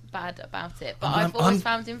said bad about it. But I've always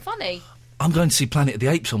found him funny. I'm going to see Planet of the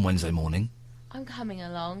Apes on Wednesday morning. I'm coming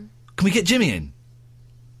along. Can we get Jimmy in?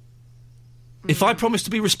 If I promise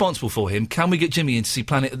to be responsible for him, can we get Jimmy in to see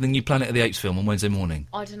the new Planet of the Apes film on Wednesday morning?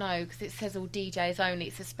 I don't know because it says all DJs only.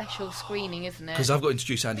 It's a special screening, isn't it? Because I've got to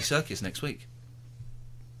introduce Andy Serkis next week.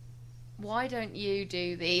 Why don't you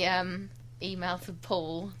do the email to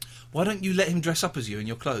Paul? Why don't you let him dress up as you in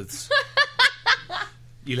your clothes?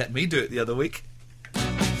 You let me do it the other week.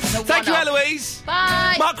 Thank you, Eloise.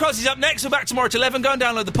 Bye. Mark Cross is up next. We're back tomorrow at 11. Go and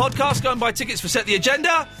download the podcast. Go and buy tickets for Set the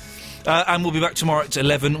Agenda. And we'll be back tomorrow at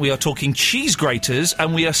 11. We are talking cheese graters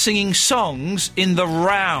and we are singing songs in the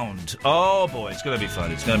round. Oh, boy, it's going to be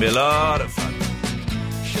fun. It's going to be a lot of fun.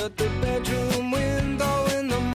 Shut the bedroom